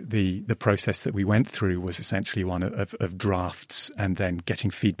 So the process that we went through was essentially one of drafts and then getting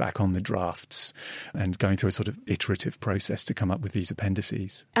feedback on the drafts and going through a sort of iterative process to come up with these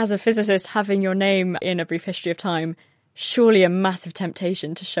appendices. As a physicist, having your name in a Brief History of Time, surely a massive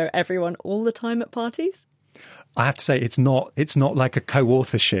temptation to show everyone all the time at parties? I have to say it's not like a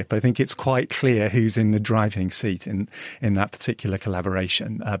co-authorship. I think it's quite clear who's in the driving seat in that particular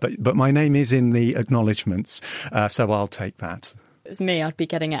collaboration. But my name is in the acknowledgements, so I'll take that. It was me, I'd be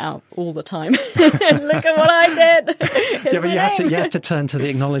getting it out all the time. Look at what I did. Yeah, but you have to turn to the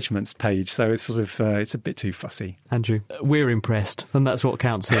acknowledgements page, so it's sort of it's a bit too fussy. Andrew, we're impressed, and that's what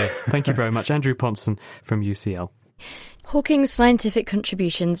counts here. Thank you very much, Andrew Pontzen from UCL. Hawking's scientific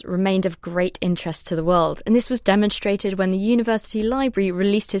contributions remained of great interest to the world, and this was demonstrated when the university library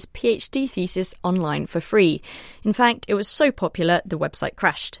released his PhD thesis online for free. In fact, it was so popular, the website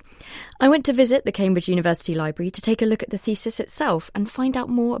crashed. I went to visit the Cambridge University Library to take a look at the thesis itself and find out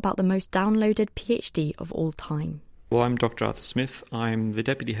more about the most downloaded PhD of all time. Well, I'm Dr. Arthur Smith. I'm the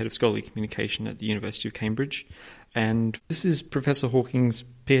Deputy Head of Scholarly Communication at the University of Cambridge, and this is Professor Hawking's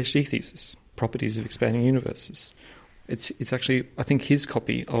PhD thesis, Properties of Expanding Universes. It's actually, I think, his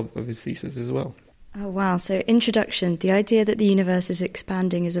copy of his thesis as well. Oh, wow. So, introduction. The idea that the universe is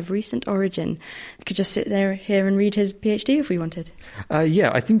expanding is of recent origin. We could just sit here and read his PhD if we wanted.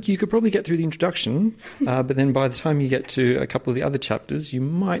 Yeah, I think you could probably get through the introduction, but then by the time you get to a couple of the other chapters, you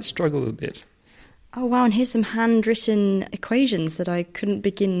might struggle a bit. Oh, wow. And here's some handwritten equations that I couldn't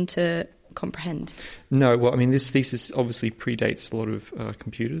begin to comprehend. No, well, I mean, this thesis obviously predates a lot of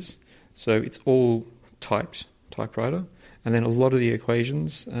computers, so it's all typewriter, and then a lot of the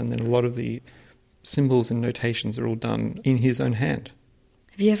equations and then a lot of the symbols and notations are all done in his own hand.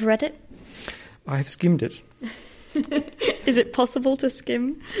 Have you ever read it? I have skimmed it. Is it possible to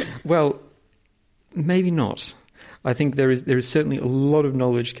skim? Well, maybe not. I think there is certainly a lot of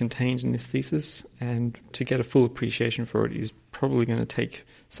knowledge contained in this thesis, and to get a full appreciation for it is probably going to take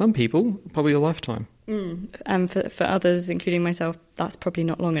some people probably a lifetime. And for others, including myself, that's probably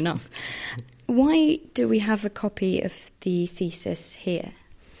not long enough. Why do we have a copy of the thesis here?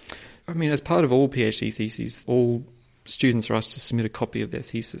 I mean, as part of all PhD theses, all students are asked to submit a copy of their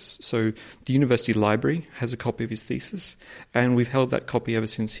thesis. So the university library has a copy of his thesis, and we've held that copy ever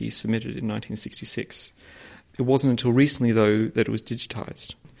since he submitted it in 1966. It wasn't until recently, though, that it was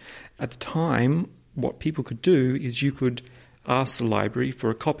digitised. At the time, what people could do is you could ask the library for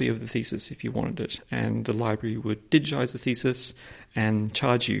a copy of the thesis if you wanted it, and the library would digitise the thesis and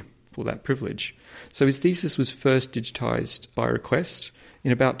charge you for that privilege. So his thesis was first digitised by request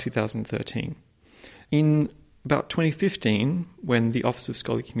in about 2013. In about 2015, when the Office of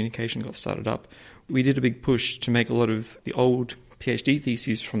Scholarly Communication got started up, we did a big push to make a lot of the old PhD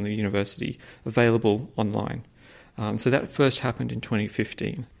theses from the university available online. So that first happened in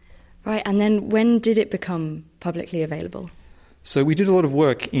 2015. Right, and then when did it become publicly available? So we did a lot of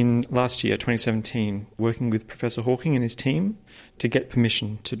work in last year, 2017, working with Professor Hawking and his team to get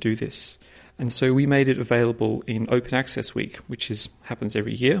permission to do this. And so we made it available in Open Access Week, which happens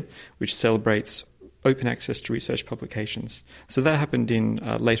every year, which celebrates open access to research publications. So that happened in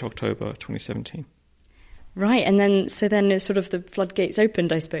late October 2017. Right, and then sort of the floodgates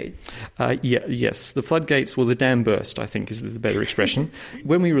opened, I suppose. Yes, the floodgates, the dam burst, I think is the better expression.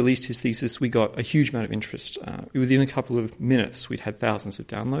 When we released his thesis, we got a huge amount of interest. Within a couple of minutes, we'd had thousands of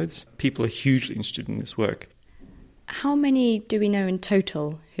downloads. People are hugely interested in this work. How many do we know in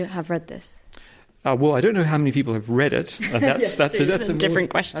total who have read this? I don't know how many people have read it. That's a different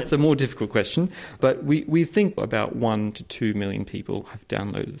question. That's a more difficult question. But we think about 1 to 2 million people have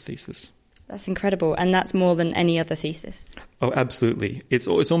downloaded the thesis. That's incredible, and that's more than any other thesis. Oh, absolutely. It's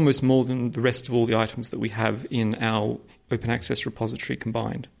almost more than the rest of all the items that we have in our open access repository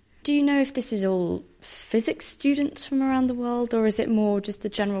combined. Do you know if this is all physics students from around the world, or is it more just the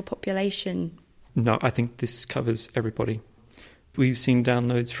general population? No, I think this covers everybody. We've seen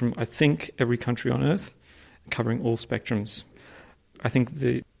downloads from, I think, every country on Earth, covering all spectrums. I think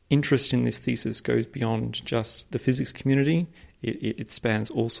the interest in this thesis goes beyond just the physics community. It spans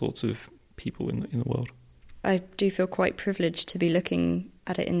all sorts of people in the world. I do feel quite privileged to be looking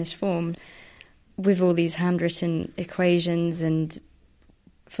at it in this form, with all these handwritten equations and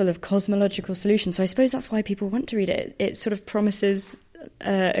full of cosmological solutions. So I suppose that's why people want to read it. It sort of promises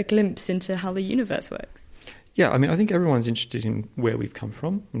a glimpse into how the universe works. Yeah, I think everyone's interested in where we've come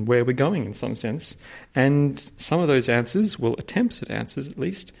from and where we're going in some sense. And some of those answers, attempts at answers at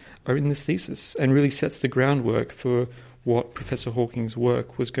least, are in this thesis and really sets the groundwork for what Professor Hawking's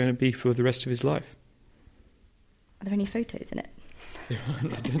work was going to be for the rest of his life. Are there any photos in it?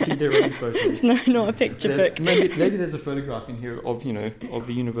 I don't think there are any photos. It's not a picture book. Maybe there's a photograph in here of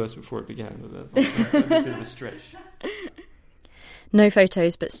the universe before it began. But that's a bit of a stretch. No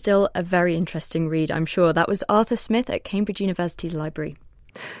photos, but still a very interesting read, I'm sure. That was Arthur Smith at Cambridge University's library.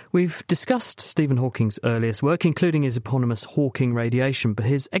 We've discussed Stephen Hawking's earliest work, including his eponymous Hawking radiation, but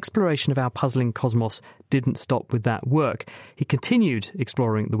his exploration of our puzzling cosmos didn't stop with that work. He continued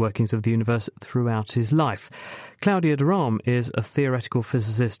exploring the workings of the universe throughout his life. Claudia de Rham is a theoretical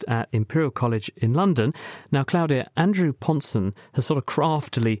physicist at Imperial College in London. Now, Claudia, Andrew Pontzen has sort of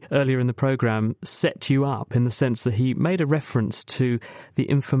craftily, earlier in the programme, set you up in the sense that he made a reference to the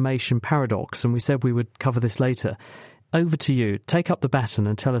information paradox, and we said we would cover this later. Over to you. Take up the baton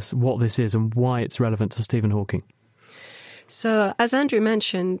and tell us what this is and why it's relevant to Stephen Hawking. So, as Andrew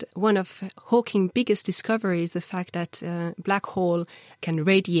mentioned, one of Hawking's biggest discoveries is the fact that black hole can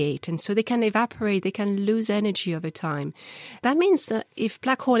radiate, and so they can evaporate, they can lose energy over time. That means that if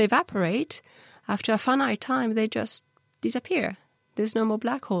black hole evaporate, after a finite time, they just disappear. There's no more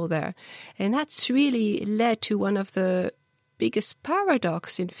black hole there. And that's really led to one of the biggest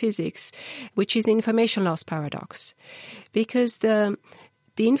paradox in physics, which is the information loss paradox. Because the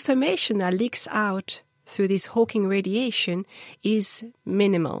information that leaks out through this Hawking radiation is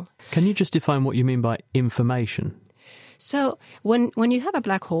minimal. Can you just define what you mean by information? So when you have a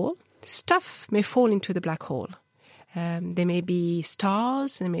black hole, stuff may fall into the black hole. There may be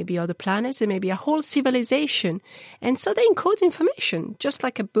stars, there may be other planets, there may be a whole civilization. And so they encode information. Just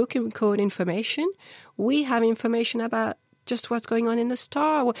like a book encodes information, we have information about just what's going on in the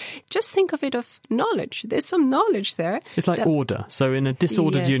star. Just think of it of knowledge. There's some knowledge there. It's like order. So in a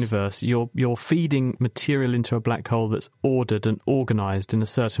disordered universe, you're feeding material into a black hole that's ordered and organised in a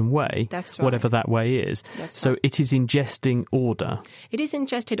certain way, that's right. Whatever that way is. That's so right. It is ingesting order. It is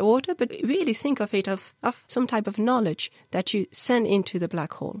ingested order, but really think of it of some type of knowledge that you send into the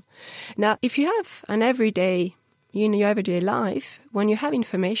black hole. Now, if you have an everyday, your everyday life, when you have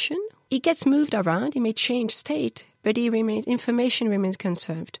information, it gets moved around, it may change state, but information remains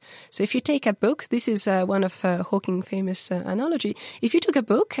conserved. So if you take a book, this is one of Hawking's famous analogy. If you took a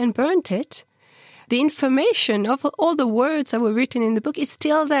book and burnt it, the information of all the words that were written in the book is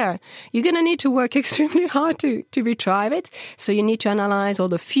still there. You're going to need to work extremely hard to retrieve it. So you need to analyze all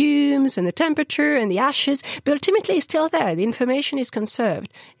the fumes and the temperature and the ashes, but ultimately it's still there. The information is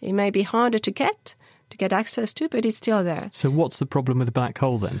conserved. It may be harder to get access to, but it's still there. So what's the problem with the black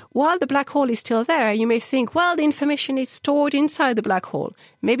hole then? While the black hole is still there, you may think, well, the information is stored inside the black hole.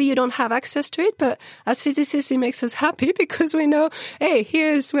 Maybe you don't have access to it, but as physicists, it makes us happy because we know, hey,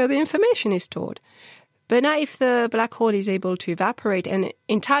 here's where the information is stored. But now if the black hole is able to evaporate and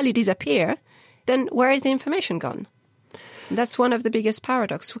entirely disappear, then where is the information gone? That's one of the biggest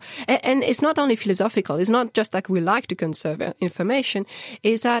paradoxes. And it's not only philosophical. It's not just like we like to conserve information.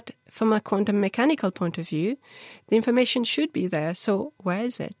 Is that from a quantum mechanical point of view, the information should be there. So where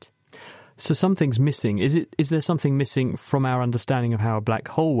is it? So something's missing. Is there something missing from our understanding of how a black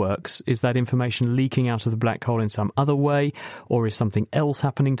hole works? Is that information leaking out of the black hole in some other way? Or is something else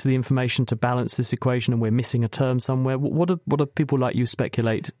happening to the information to balance this equation and we're missing a term somewhere? What do people like you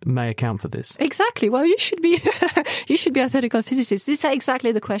speculate may account for this? Exactly. Well, you should be a theoretical physicist. These are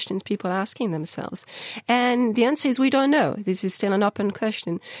exactly the questions people are asking themselves. And the answer is we don't know. This is still an open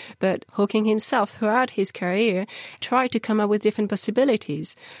question. But Hawking himself, throughout his career, tried to come up with different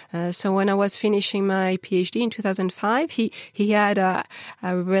possibilities. So when I was finishing my PhD in 2005, he had a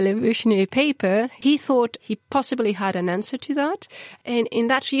revolutionary paper. He thought he possibly had an answer to that. And in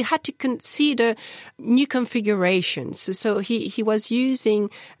that, you had to consider new configurations. So he was using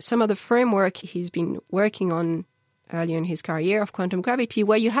some of the framework he's been working on earlier in his career of quantum gravity,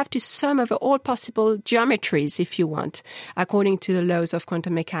 where you have to sum over all possible geometries, if you want, according to the laws of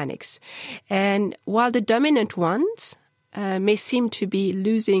quantum mechanics. And while the dominant ones may seem to be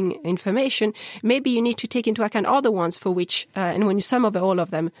losing information, maybe you need to take into account other ones for which, and when you sum over all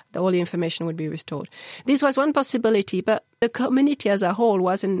of them, all the information would be restored. This was one possibility, but the community as a whole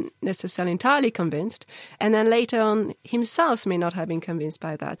wasn't necessarily entirely convinced, and then later on himself may not have been convinced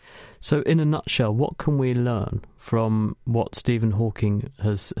by that. So in a nutshell, what can we learn from what Stephen Hawking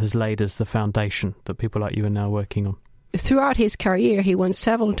has laid as the foundation that people like you are now working on? Throughout his career, he won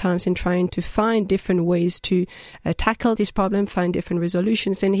several times in trying to find different ways to tackle this problem, find different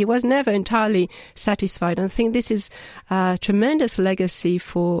resolutions, and he was never entirely satisfied. And I think this is a tremendous legacy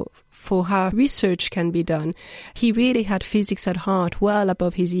for how research can be done. He really had physics at heart, well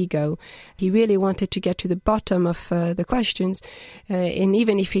above his ego. He really wanted to get to the bottom of the questions. And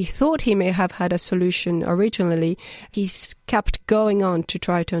even if he thought he may have had a solution originally, he kept going on to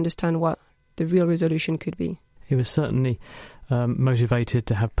try to understand what the real resolution could be. He was certainly motivated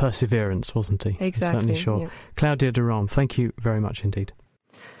to have perseverance, wasn't he? Exactly. Certainly sure. Yeah. Claudia Durand, thank you very much indeed.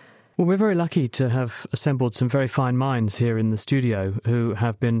 Well, we're very lucky to have assembled some very fine minds here in the studio who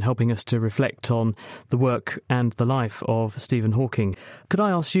have been helping us to reflect on the work and the life of Stephen Hawking. Could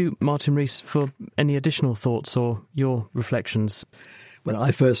I ask you, Martin Rees, for any additional thoughts or your reflections? Well,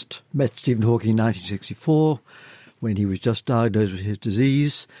 I first met Stephen Hawking in 1964 when he was just diagnosed with his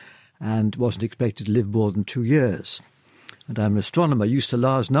disease and wasn't expected to live more than 2 years. And I'm an astronomer used to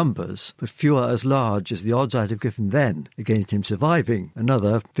large numbers, but few are as large as the odds I'd have given then against him surviving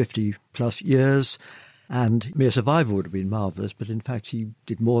another 50-plus years. And mere survival would have been marvellous, but in fact he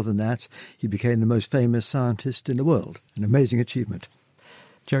did more than that. He became the most famous scientist in the world. An amazing achievement.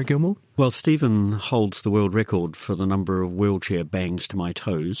 Jerry Gilmore? Well, Stephen holds the world record for the number of wheelchair bangs to my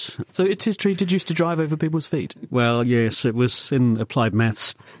toes. So it's his treated used to drive over people's feet? Well, yes, it was in applied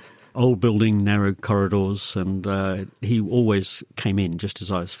maths. Old building, narrow corridors, and he always came in just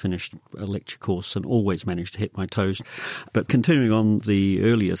as I was finished a lecture course and always managed to hit my toes. But continuing on the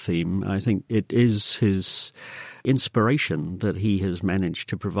earlier theme, I think it is his inspiration that he has managed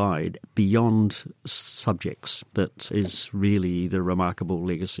to provide beyond subjects that is really the remarkable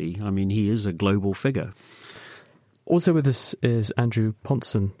legacy. I mean, he is a global figure. Also with us is Andrew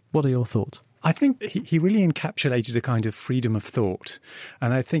Pontzen. What are your thoughts? I think he really encapsulated a kind of freedom of thought.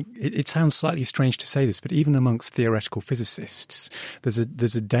 And I think it sounds slightly strange to say this, but even amongst theoretical physicists, there's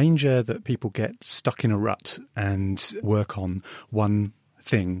a danger that people get stuck in a rut and work on one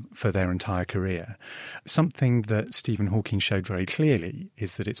thing for their entire career. Something that Stephen Hawking showed very clearly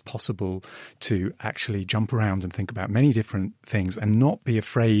is that it's possible to actually jump around and think about many different things and not be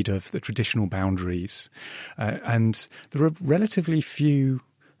afraid of the traditional boundaries. And there are relatively few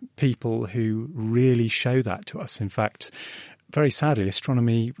people who really show that to us. In fact, very sadly,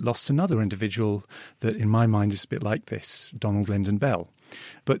 astronomy lost another individual that in my mind is a bit like this, Donald Lyndon Bell.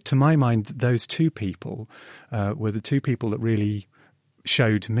 But to my mind, those two people were the two people that really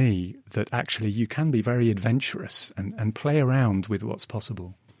showed me that actually you can be very adventurous and play around with what's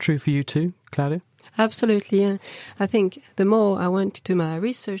possible. True for you too, Claudia? Absolutely, yeah. I think the more I went to my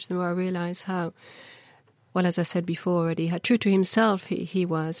research, the more I realised how, well, as I said before already, how true to himself he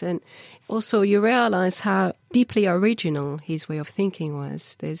was. And also you realize how deeply original his way of thinking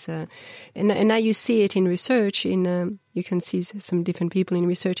was. There's and now you see it in research. You can see some different people in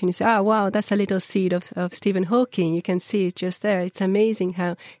research and you say, oh, wow, that's a little seed of Stephen Hawking. You can see it just there. It's amazing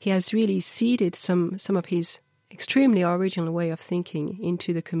how he has really seeded some of his extremely original way of thinking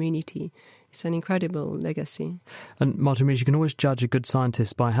into the community. It's an incredible legacy. And Martin Rees, you can always judge a good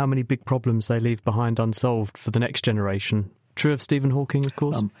scientist by how many big problems they leave behind unsolved for the next generation. True of Stephen Hawking, of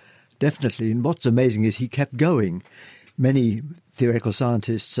course? Definitely. And what's amazing is he kept going. Many theoretical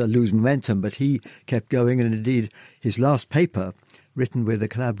scientists lose momentum, but he kept going. And indeed, his last paper, written with a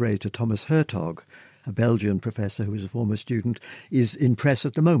collaborator, Thomas Hertog, a Belgian professor who was a former student, is in press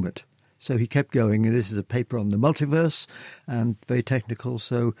at the moment. So he kept going, and this is a paper on the multiverse and very technical,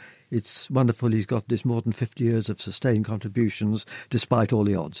 so it's wonderful he's got this more than 50 years of sustained contributions despite all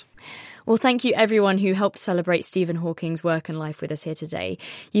the odds. Well, thank you everyone who helped celebrate Stephen Hawking's work and life with us here today.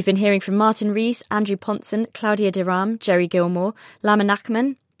 You've been hearing from Martin Rees, Andrew Pontzen, Claudia Diram, Jerry Gilmore, Lama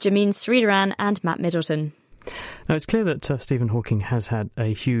Nachman, Jameen Sridharan and Matt Middleton. Now, it's clear that Stephen Hawking has had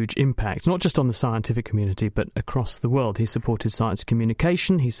a huge impact, not just on the scientific community, but across the world. He supported science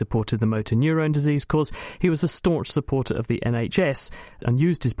communication, he supported the motor neurone disease cause, he was a staunch supporter of the NHS and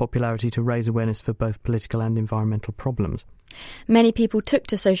used his popularity to raise awareness for both political and environmental problems. Many people took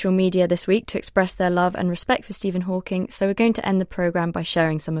to social media this week to express their love and respect for Stephen Hawking, so we're going to end the programme by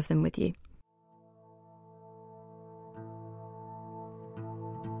sharing some of them with you.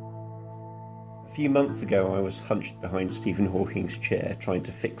 A few months ago, I was hunched behind Stephen Hawking's chair trying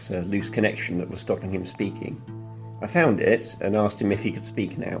to fix a loose connection that was stopping him speaking. I found it and asked him if he could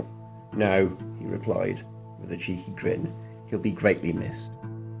speak now. No, he replied, with a cheeky grin. He'll be greatly missed.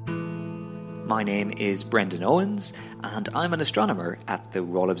 My name is Brendan Owens, and I'm an astronomer at the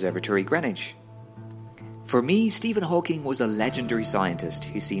Royal Observatory Greenwich. For me, Stephen Hawking was a legendary scientist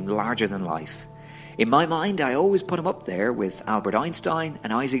who seemed larger than life. In my mind, I always put him up there with Albert Einstein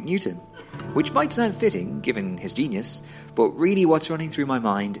and Isaac Newton, which might sound fitting given his genius, but really what's running through my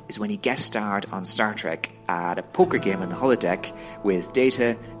mind is when he guest starred on Star Trek at a poker game on the holodeck with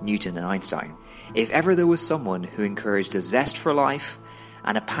Data, Newton and Einstein. If ever there was someone who encouraged a zest for life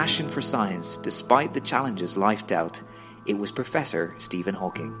and a passion for science despite the challenges life dealt, it was Professor Stephen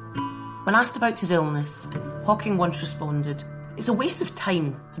Hawking. When asked about his illness, Hawking once responded, "It's a waste of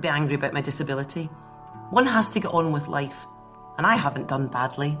time to be angry about my disability. One has to get on with life, and I haven't done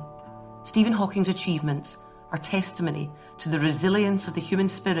badly." Stephen Hawking's achievements are testimony to the resilience of the human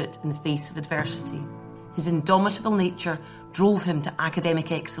spirit in the face of adversity. His indomitable nature drove him to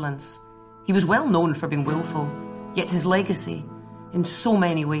academic excellence. He was well known for being willful, yet his legacy, in so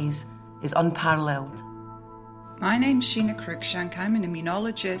many ways, is unparalleled. My name's Sheena Cruikshank. I'm an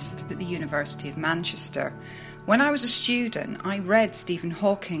immunologist at the University of Manchester. When I was a student, I read Stephen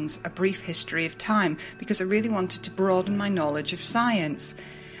Hawking's A Brief History of Time because I really wanted to broaden my knowledge of science.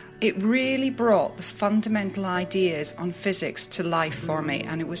 It really brought the fundamental ideas on physics to life for me,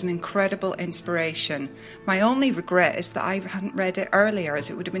 and it was an incredible inspiration. My only regret is that I hadn't read it earlier, as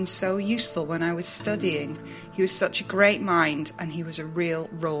it would have been so useful when I was studying. He was such a great mind, and he was a real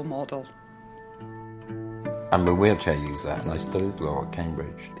role model. I'm a wheelchair user, and I studied law at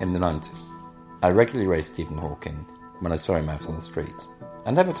Cambridge in the 90s. I regularly raised Stephen Hawking when I saw him out on the street.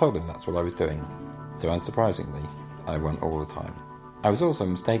 I never told him that's what I was doing, so unsurprisingly, I went all the time. I was also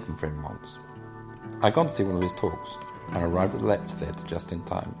mistaken for him once. I'd gone to see one of his talks and arrived at the lecture theatre just in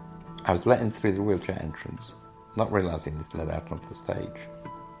time. I was let in through the wheelchair entrance, not realising this led out onto the stage.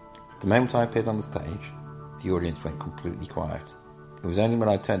 The moment I appeared on the stage, the audience went completely quiet. It was only when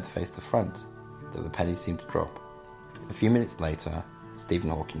I turned to face the front that the pennies seemed to drop. A few minutes later, Stephen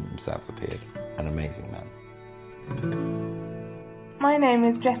Hawking himself appeared, an amazing man. My name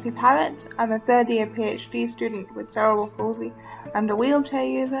is Jessie Parrott. I'm a third-year PhD student with cerebral palsy and a wheelchair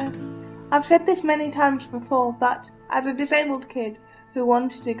user. I've said this many times before, but as a disabled kid who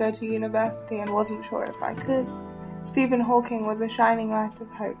wanted to go to university and wasn't sure if I could, Stephen Hawking was a shining light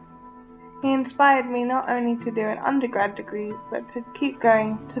of hope. He inspired me not only to do an undergrad degree, but to keep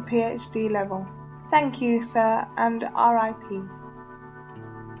going to PhD level. Thank you, sir, and RIP.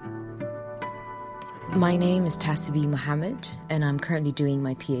 My name is Tasabi Mohammed, and I'm currently doing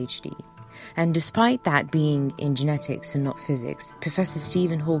my PhD. And despite that being in genetics and not physics, Professor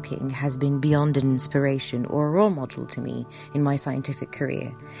Stephen Hawking has been beyond an inspiration or a role model to me in my scientific career.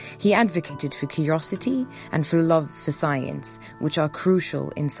 He advocated for curiosity and for love for science, which are crucial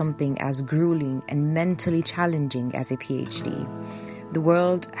in something as grueling and mentally challenging as a PhD. The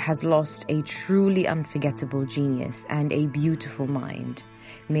world has lost a truly unforgettable genius and a beautiful mind.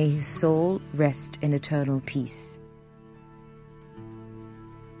 May his soul rest in eternal peace.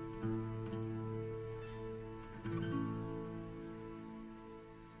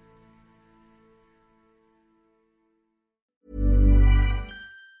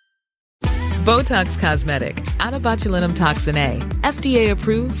 Botox Cosmetic, out of botulinum toxin A, FDA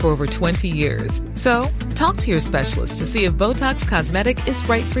approved for over 20 years. So, talk to your specialist to see if Botox Cosmetic is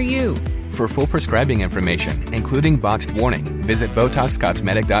right for you. For full prescribing information, including boxed warning, visit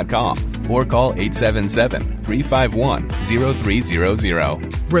BotoxCosmetic.com or call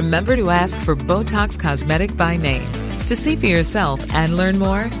 877-351-0300. Remember to ask for Botox Cosmetic by name. To see for yourself and learn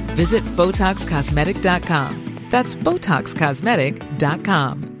more, visit BotoxCosmetic.com. That's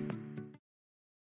BotoxCosmetic.com.